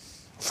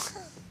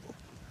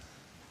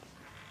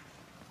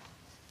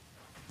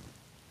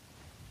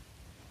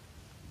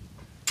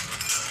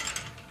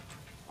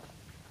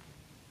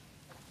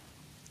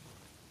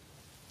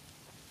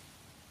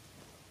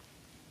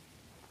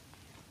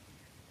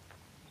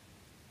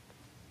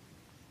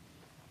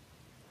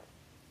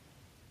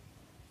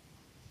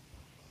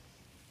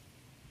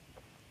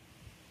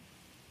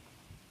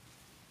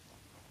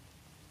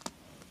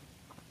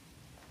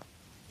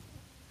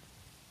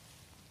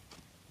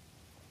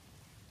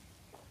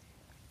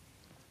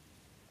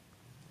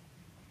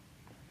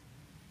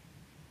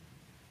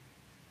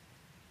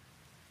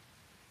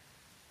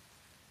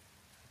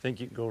 I think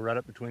you can go right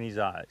up between his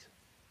eyes.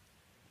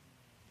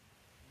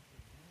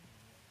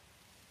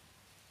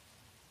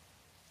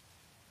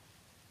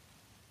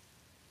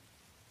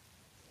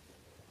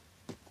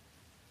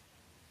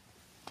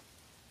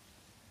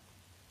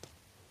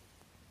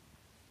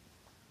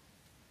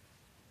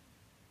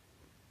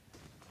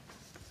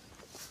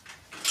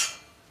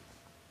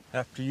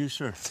 After you,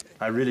 sir.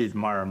 I really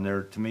admire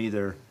them. To me,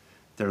 they're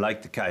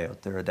like the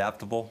coyote. They're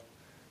adaptable.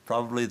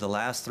 Probably the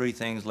last three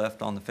things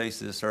left on the face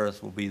of this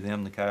earth will be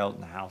them, the coyote,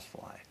 and the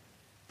housefly.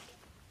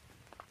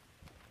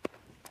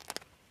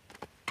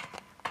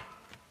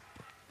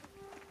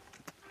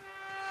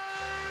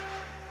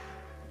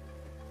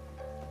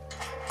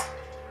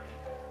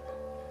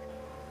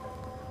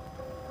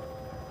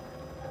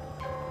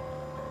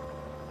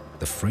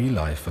 The free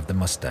life of the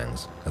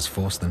Mustangs has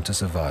forced them to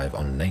survive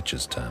on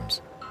nature's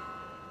terms.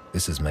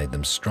 This has made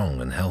them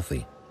strong and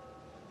healthy.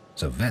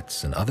 So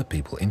vets and other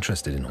people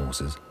interested in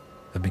horses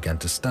have begun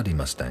to study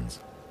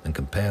Mustangs and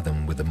compare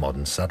them with the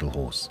modern saddle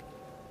horse.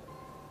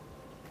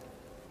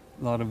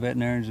 A lot of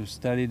veterinarians have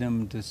studied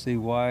them to see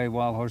why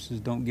wild horses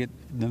don't get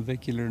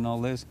navicular and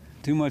all this.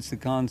 Too much the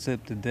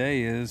concept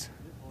today is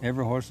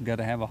every horse has got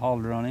to have a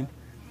halter on him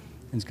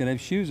and it's got to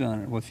have shoes on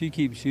it. Well, if you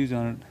keep shoes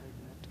on it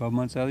 12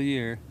 months out of the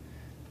year,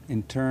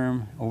 in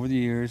term, over the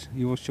years,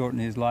 you will shorten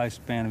his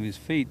lifespan of his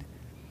feet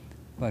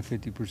by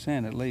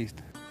 50% at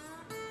least.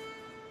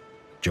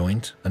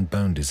 Joint and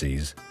bone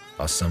disease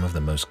are some of the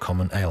most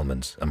common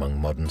ailments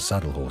among modern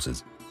saddle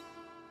horses.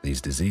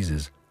 These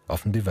diseases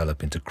often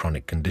develop into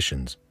chronic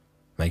conditions,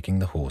 making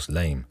the horse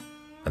lame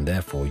and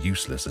therefore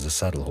useless as a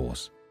saddle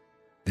horse.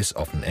 This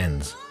often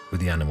ends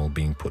with the animal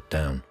being put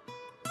down.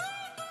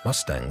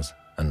 Mustangs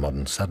and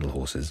modern saddle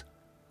horses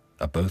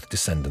are both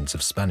descendants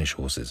of Spanish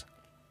horses,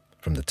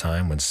 from the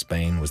time when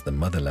Spain was the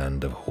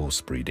motherland of horse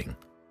breeding.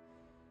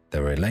 They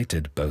are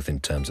related both in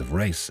terms of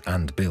race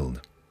and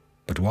build,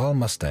 but while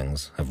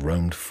Mustangs have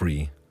roamed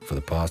free for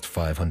the past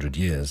 500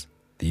 years,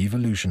 the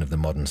evolution of the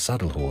modern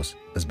saddle horse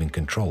has been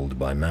controlled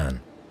by man.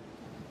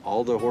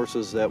 All the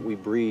horses that we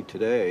breed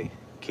today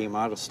came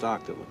out of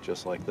stock that look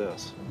just like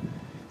this.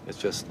 It's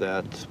just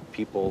that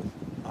people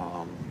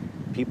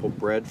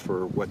bred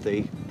for what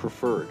they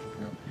preferred,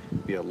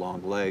 be it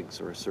long legs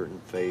or a certain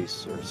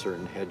face or a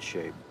certain head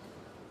shape.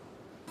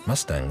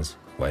 Mustangs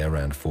weigh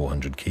around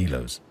 400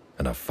 kilos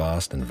and are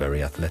fast and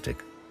very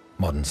athletic.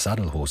 Modern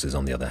saddle horses,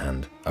 on the other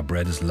hand, are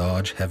bred as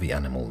large, heavy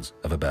animals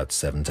of about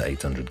 700 to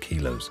 800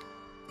 kilos,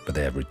 but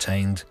they have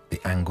retained the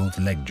angled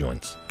leg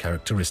joints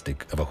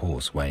characteristic of a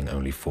horse weighing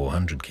only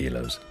 400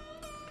 kilos.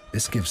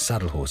 This gives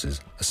saddle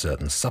horses a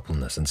certain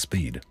suppleness and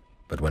speed,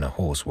 but when a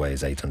horse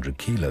weighs 800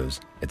 kilos,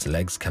 its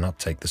legs cannot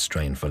take the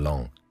strain for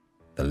long.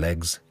 The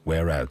legs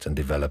wear out and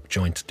develop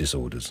joint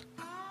disorders.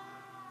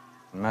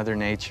 Mother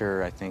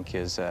Nature, I think,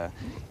 is a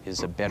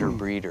better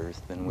breeder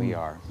than we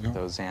are.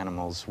 Those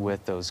animals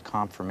with those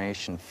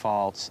conformation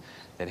faults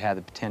that have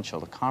the potential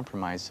to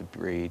compromise the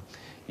breed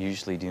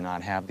usually do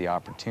not have the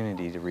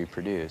opportunity to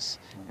reproduce,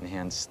 and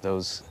hence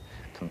those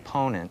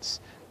components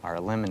are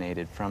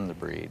eliminated from the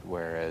breed,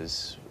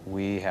 whereas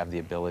we have the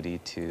ability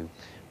to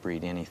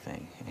breed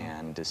anything.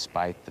 And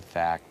despite the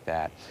fact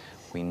that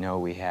we know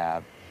we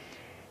have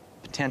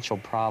potential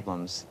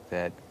problems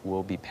that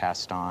will be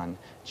passed on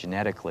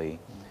genetically,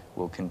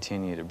 we'll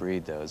continue to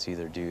breed those,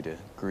 either due to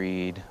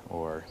greed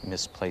or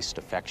misplaced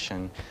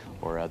affection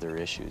or other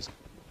issues.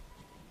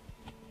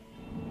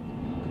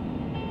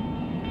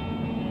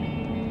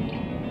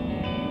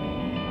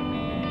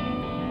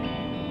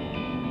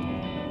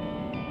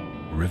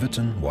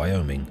 Riverton,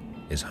 Wyoming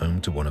is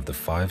home to one of the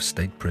 5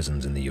 state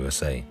prisons in the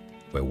USA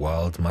where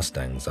wild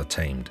Mustangs are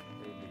tamed.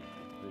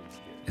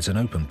 It's an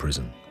open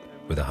prison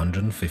with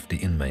 150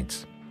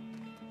 inmates.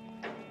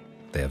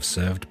 They have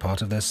served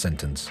part of their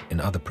sentence in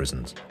other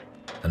prisons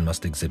and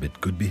must exhibit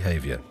good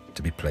behavior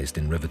to be placed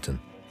in Riverton.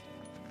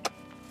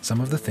 Some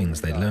of the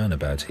things they learn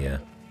about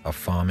here are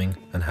farming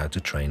and how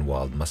to train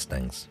wild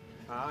Mustangs.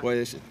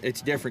 Well,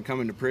 it's different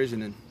coming to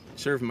prison and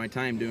serving my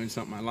time doing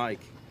something I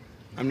like.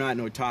 I'm not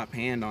no top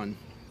hand on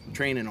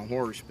training a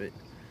horse, but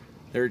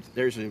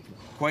there's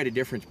quite a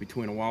difference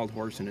between a wild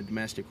horse and a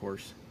domestic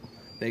horse.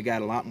 They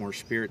got a lot more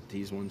spirit,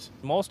 these ones.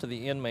 Most of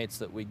the inmates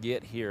that we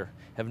get here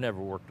have never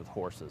worked with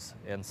horses,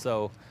 and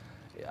so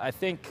I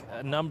think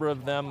a number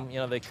of them,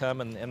 they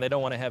come and they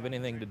don't want to have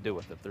anything to do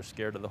with it. They're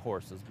scared of the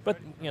horses. But,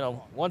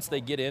 once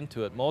they get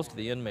into it, most of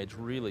the inmates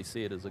really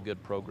see it as a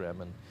good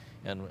program,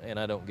 and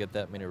I don't get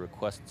that many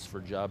requests for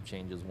job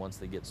changes once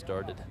they get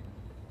started.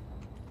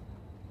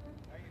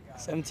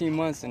 17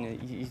 months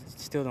and you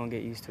still don't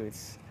get used to it.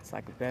 It's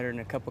like better than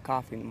a cup of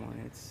coffee in the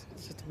morning. It's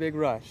just a big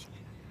rush.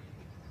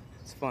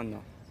 It's fun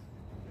though.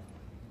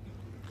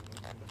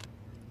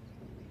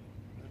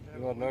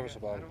 You're not nervous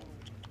about it?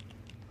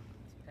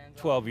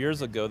 12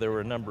 years ago, there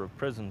were a number of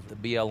prisons the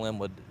BLM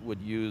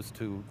would use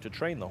to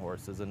train the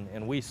horses,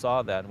 and we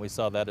saw that, and we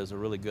saw that as a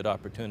really good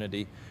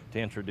opportunity to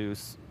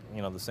introduce,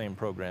 the same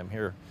program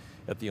here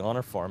at the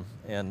Honor Farm,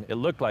 and it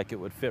looked like it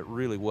would fit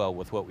really well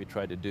with what we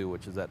tried to do,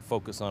 which is that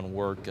focus on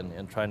work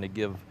and trying to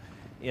give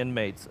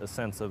inmates a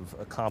sense of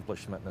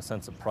accomplishment and a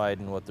sense of pride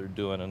in what they're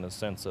doing and a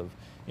sense of,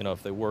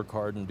 if they work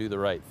hard and do the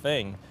right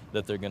thing,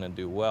 that they're going to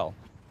do well.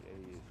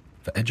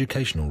 For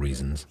educational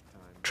reasons,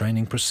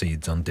 training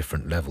proceeds on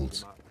different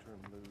levels.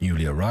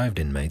 Newly arrived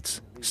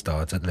inmates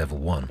start at level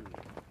 1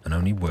 and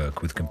only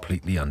work with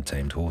completely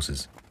untamed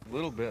horses. A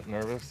little bit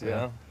nervous,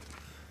 yeah.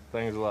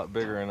 Thing's a lot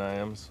bigger than I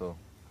am, so.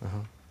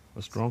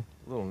 They're strong?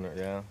 A little,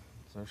 yeah,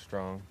 they're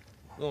strong.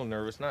 A little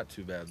nervous, not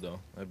too bad though.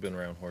 I've been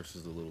around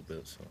horses a little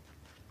bit, so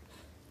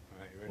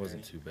it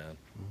wasn't too bad.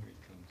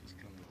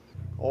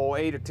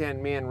 8 or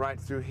 10 men right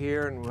through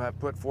here, and we'll have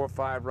put 4 or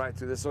 5 right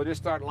through this. So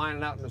just start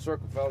lining out in the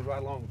circle, fellas,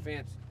 right along the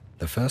fence.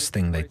 The first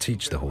thing they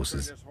teach the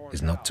horses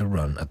is not to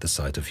run at the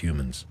sight of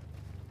humans.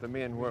 The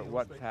men,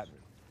 what's happening?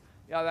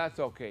 Yeah, that's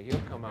okay. He'll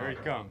come out. Here he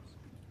comes.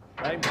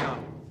 Let him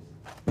come.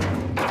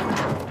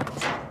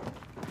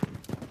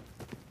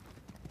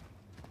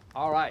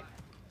 All right.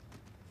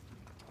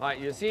 All right,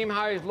 you see him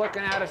how he's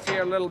looking at us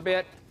here a little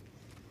bit?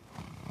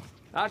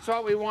 That's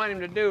what we want him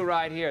to do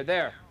right here.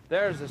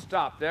 There's the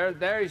stop.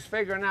 There he's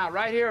figuring out.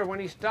 Right here, when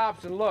he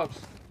stops and looks,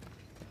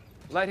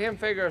 let him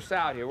figure us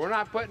out here. We're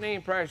not putting any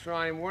pressure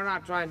on him. We're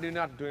not trying to do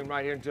nothing to him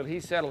right here until he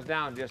settles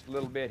down just a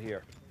little bit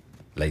here.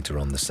 Later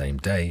on the same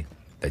day,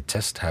 they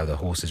test how the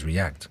horses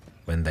react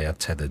when they are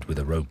tethered with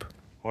a rope.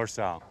 Horse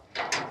out.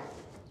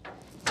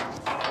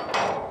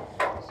 All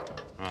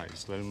right,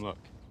 just let him look.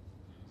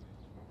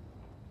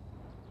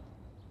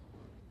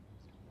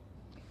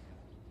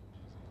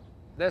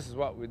 This is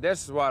what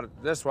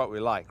we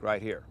like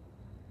right here.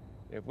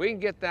 If we can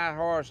get that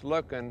horse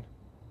looking,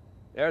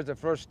 there's the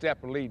first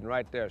step of leading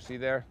right there. See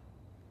there?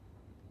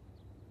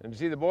 And you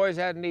see the boys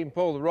hadn't even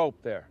pulled the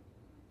rope there.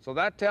 So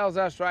that tells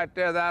us right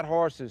there that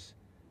horse is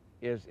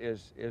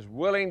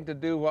willing to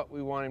do what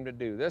we want him to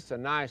do. This is a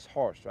nice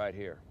horse right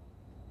here.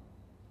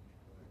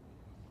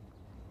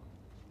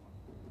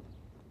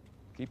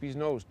 Keep his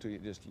nose to you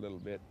just a little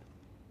bit.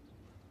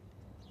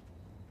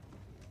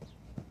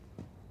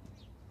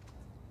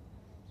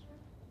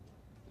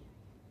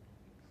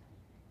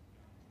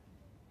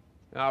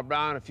 Now,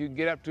 Brown, if you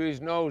get up to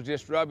his nose,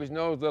 just rub his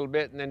nose a little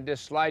bit and then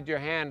just slide your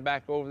hand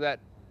back over that.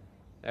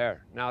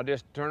 There. Now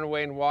just turn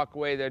away and walk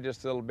away there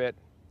just a little bit.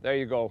 There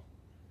you go.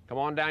 Come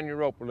on down your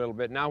rope a little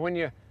bit.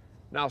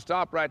 Now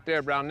stop right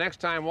there, Brown. Next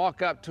time,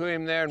 walk up to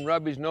him there and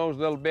rub his nose a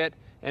little bit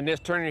and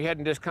just turn your head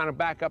and just kind of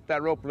back up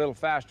that rope a little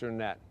faster than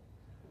that.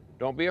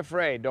 Don't be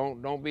afraid.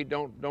 Don't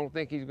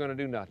think he's going to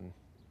do nothing.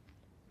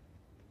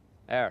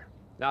 There.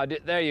 Now,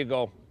 there you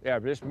go. Yeah,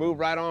 just move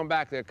right on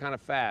back there kind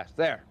of fast.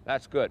 There.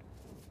 That's good.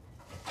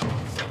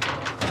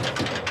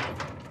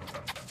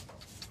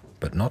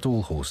 But not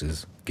all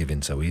horses give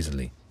in so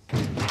easily.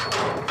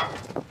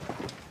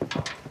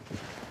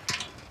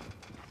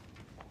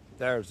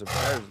 There's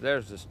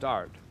the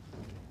start.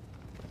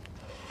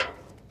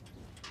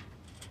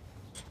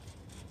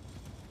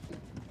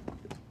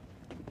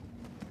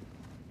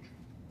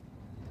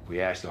 We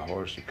ask the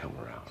horse to come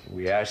around.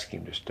 We ask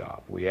him to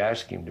stop. We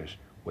ask him to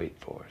wait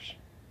for us.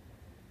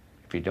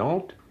 If he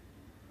don't,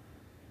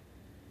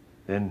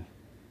 then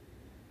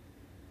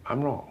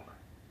I'm wrong.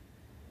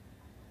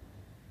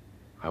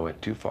 I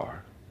went too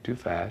far, too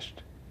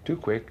fast, too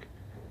quick,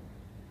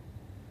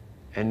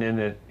 and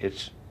then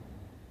it's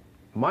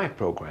my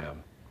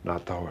program,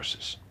 not the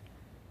horse's.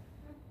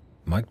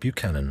 Mike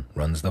Buchanan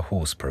runs the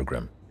horse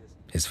program.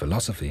 His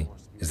philosophy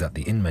is that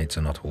the inmates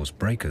are not horse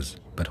breakers,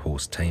 but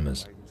horse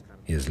tamers.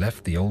 He has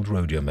left the old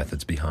rodeo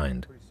methods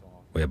behind,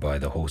 whereby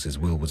the horse's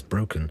will was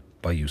broken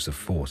by use of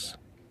force.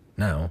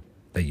 Now,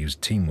 they use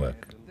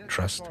teamwork,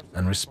 trust,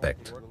 and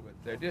respect.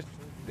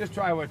 Just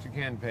try what you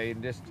can, Pete,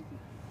 and just...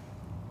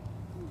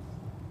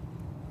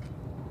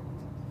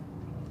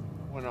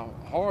 When a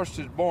horse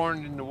is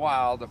born in the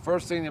wild, the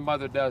first thing the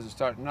mother does is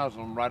start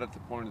nuzzling them right at the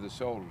point of the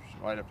shoulders,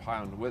 right up high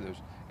on the withers,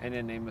 and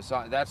then they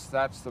massage.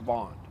 That's the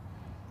bond.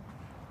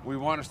 We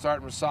want to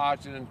start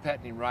massaging and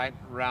petting him right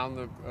around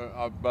the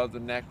above the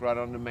neck, right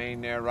on the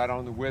mane there, right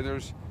on the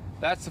withers.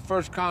 That's the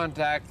first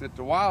contact that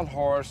the wild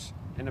horse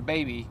and the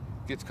baby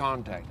gets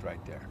contact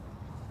right there.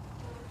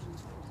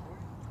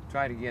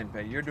 Try it again,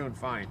 Petty. You're doing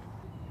fine.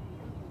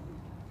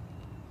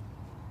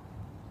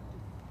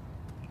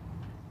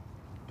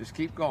 Just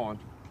keep going,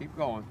 keep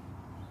going.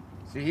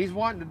 See, he's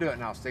wanting to do it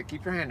now. Stay,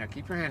 keep your hand there,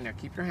 keep your hand there,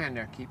 keep your hand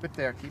there, keep it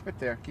there, keep it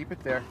there, keep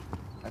it there.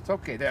 That's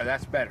okay, there,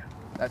 that's better,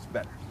 that's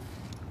better.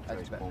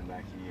 That's better.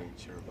 Back, he ain't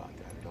sure about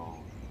that at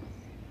all.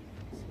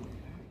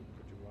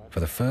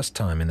 For the first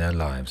time in their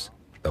lives,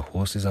 the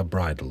horses are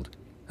bridled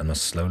and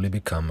must slowly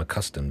become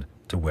accustomed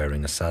to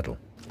wearing a saddle.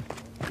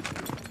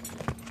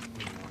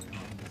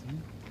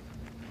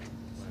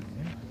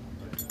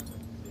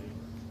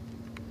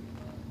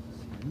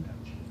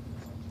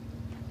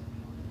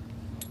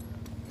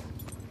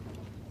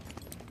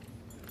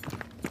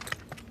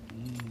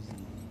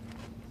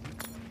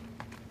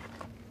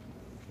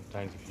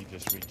 Sometimes if you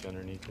just reach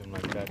underneath them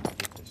like that, you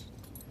get this,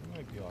 you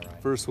might be all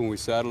right. First, when we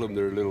saddle them,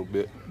 they're a little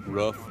bit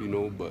rough, you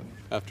know, but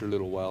after a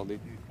little while,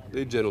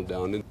 they gentle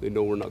down. They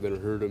know we're not going to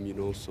hurt them, you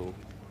know, so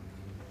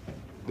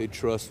they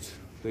trust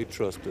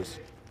us.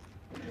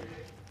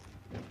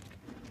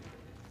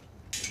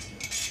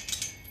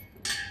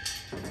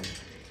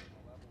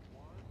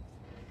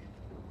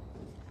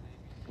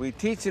 We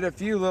teach it a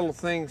few little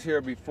things here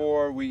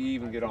before we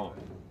even get on.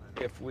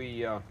 If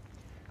we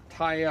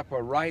tie up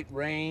a right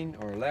rein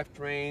or a left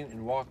rein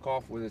and walk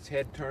off with its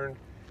head turned,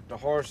 the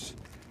horse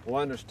will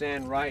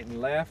understand right and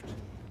left.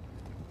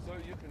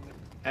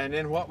 And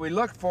then what we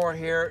look for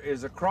here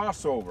is a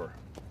crossover.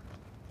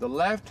 The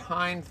left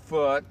hind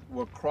foot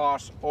will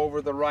cross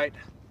over the right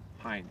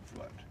hind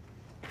foot.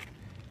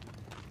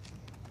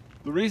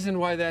 The reason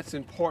why that's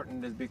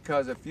important is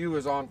because if you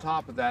was on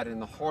top of that and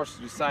the horse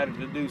decided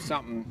to do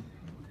something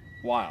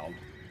wild,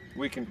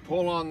 we can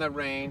pull on the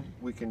rein,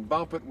 we can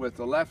bump it with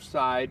the left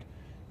side,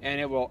 and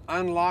it will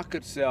unlock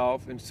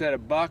itself. Instead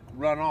of buck,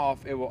 run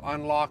off, it will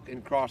unlock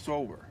and cross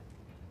over.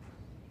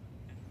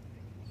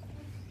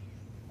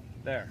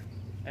 There.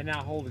 And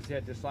now hold his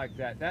head just like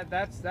that.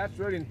 That's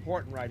really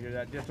important right here.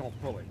 That just don't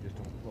pull it. Just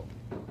don't pull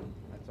it.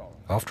 That's all.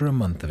 After a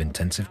month of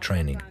intensive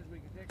training,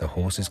 the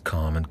horse is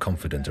calm and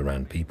confident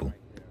around people.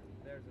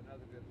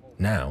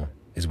 Now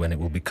is when it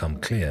will become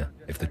clear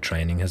if the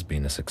training has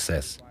been a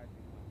success.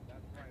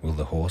 Will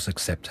the horse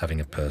accept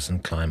having a person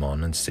climb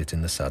on and sit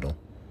in the saddle?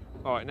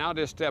 All right, now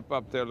just step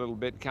up there a little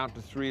bit, count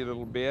to 3 a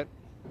little bit.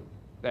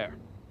 There.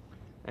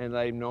 And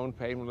let him know and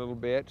pay him a little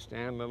bit,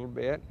 stand a little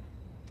bit.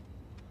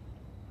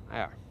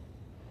 There.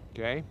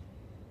 Okay?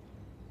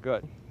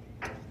 Good.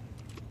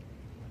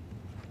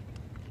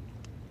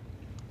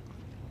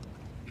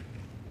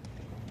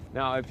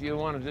 Now, if you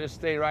want to just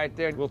stay right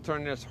there, we'll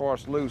turn this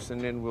horse loose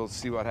and then we'll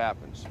see what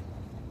happens.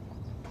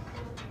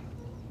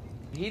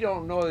 He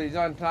don't know that he's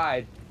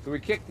untied, so we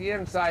kick the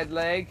inside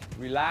leg,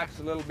 relax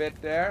a little bit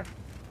there.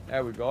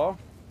 There we go.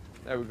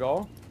 There we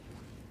go.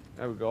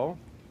 There we go.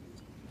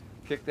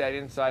 Kick that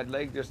inside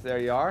leg, just there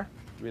you are.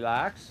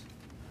 Relax,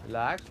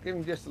 relax. Give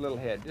him just a little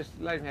head. Just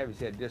let him have his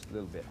head just a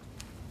little bit.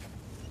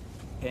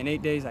 In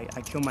 8 days, I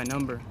kill my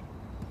number,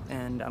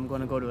 and I'm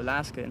going to go to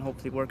Alaska and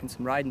hopefully work in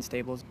some riding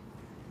stables.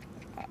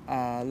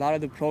 A lot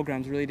of the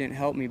programs really didn't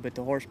help me, but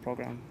the horse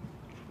program,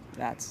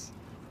 it's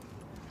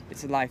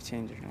a life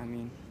changer. I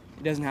mean,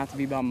 it doesn't have to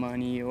be about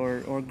money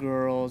or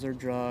girls or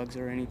drugs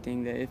or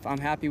anything. That if I'm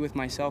happy with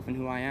myself and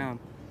who I am,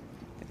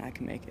 then I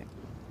can make it.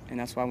 And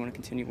that's why I want to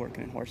continue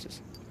working in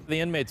horses. The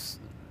inmates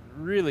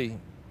really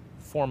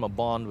form a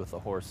bond with the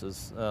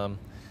horses.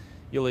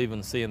 You'll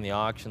even see in the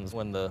auctions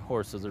when the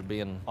horses are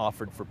being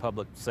offered for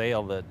public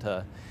sale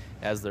that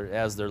as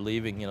they're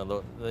leaving, you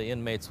know, the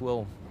inmates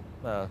will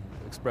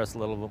express a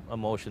little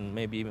emotion,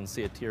 maybe even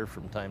see a tear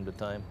from time to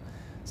time.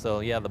 So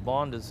yeah, the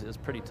bond is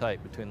pretty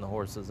tight between the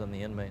horses and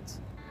the inmates.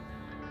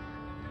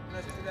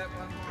 Let's do that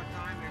one more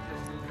time.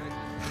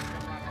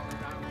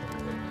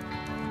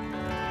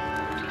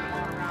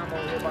 Around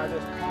over here by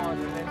this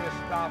pond, and then just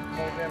stop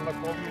over there and look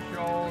over your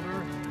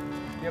shoulder.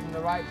 Give them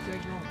the right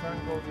signal, turn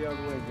and go the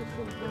other way just a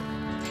little bit.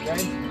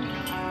 Okay?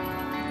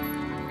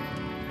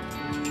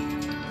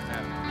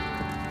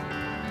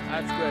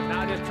 That's good.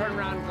 Now just turn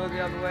around and go the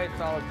other way,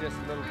 follow just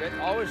a little bit.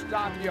 Always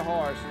stop your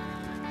horse.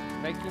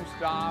 Make him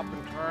stop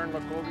and turn,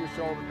 look over your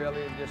shoulder,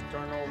 Billy, and just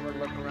turn over and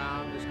look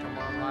around. Just come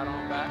on right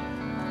on back.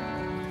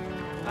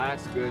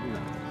 That's good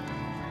enough.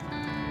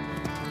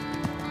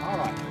 All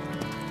right.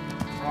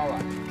 All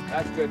right.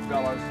 That's good,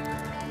 fellas.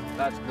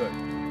 That's good.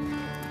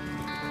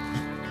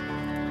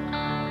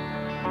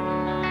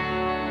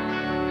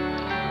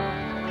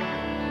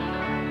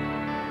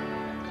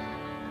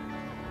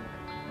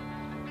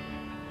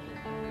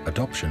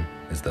 Adoption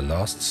is the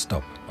last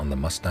stop on the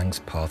Mustang's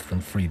path from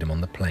freedom on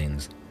the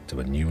plains to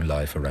a new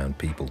life around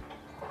people.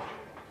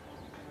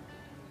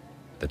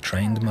 The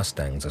trained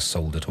Mustangs are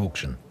sold at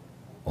auction,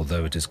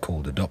 although it is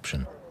called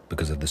adoption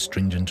because of the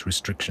stringent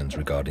restrictions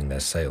regarding their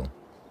sale.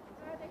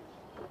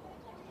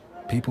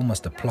 People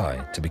must apply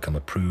to become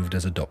approved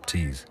as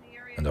adoptees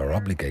and are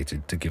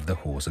obligated to give the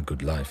horse a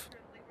good life.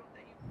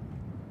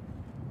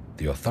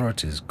 The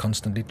authorities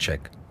constantly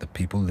check that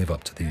people live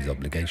up to these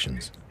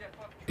obligations.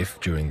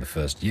 If during the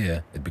first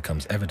year it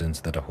becomes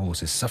evidence that a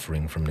horse is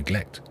suffering from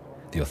neglect,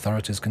 the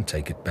authorities can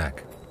take it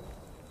back.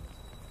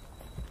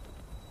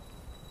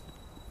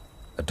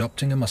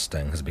 Adopting a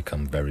Mustang has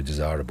become very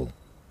desirable,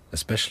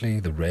 especially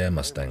the rare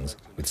Mustangs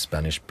with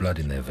Spanish blood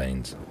in their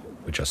veins,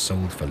 which are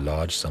sold for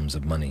large sums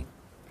of money.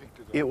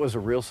 It was a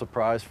real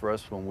surprise for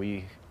us when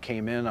we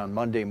came in on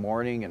Monday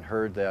morning and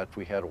heard that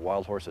we had a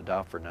wild horse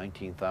adopt for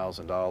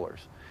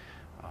 $19,000.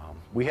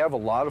 We have a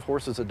lot of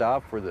horses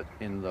adopt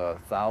in the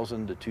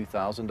 $1,000 to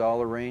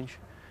 $2,000 range,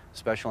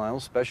 special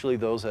animals, especially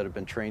those that have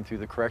been trained through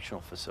the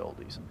correctional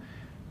facilities.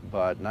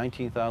 But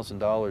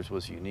 $19,000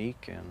 was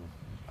unique, and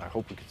I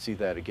hope we could see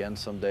that again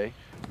someday.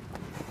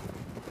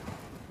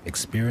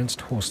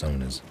 Experienced horse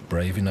owners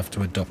brave enough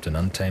to adopt an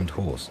untamed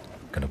horse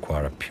can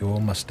acquire a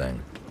pure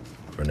Mustang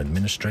for an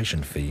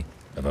administration fee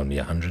of only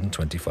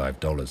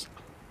 $125.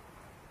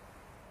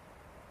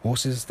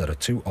 Horses that are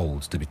too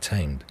old to be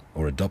tamed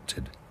or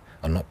adopted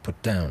are not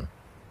put down,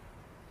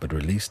 but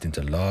released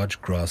into large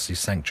grassy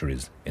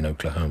sanctuaries in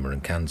Oklahoma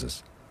and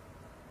Kansas,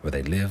 where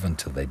they live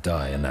until they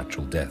die a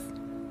natural death.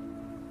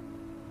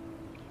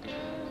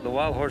 The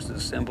wild horse is a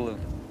symbol of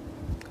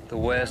the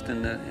West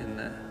and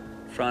the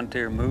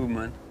frontier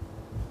movement,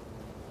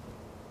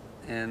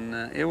 and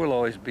it will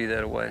always be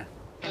that way.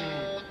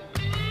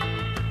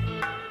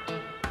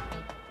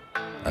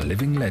 A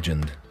living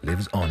legend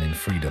lives on in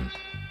freedom,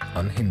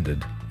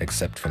 unhindered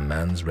except for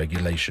man's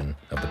regulation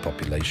of the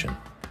population.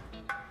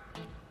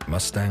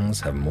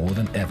 Mustangs have more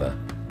than ever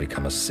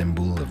become a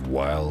symbol of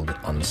wild,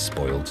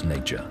 unspoiled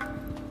nature.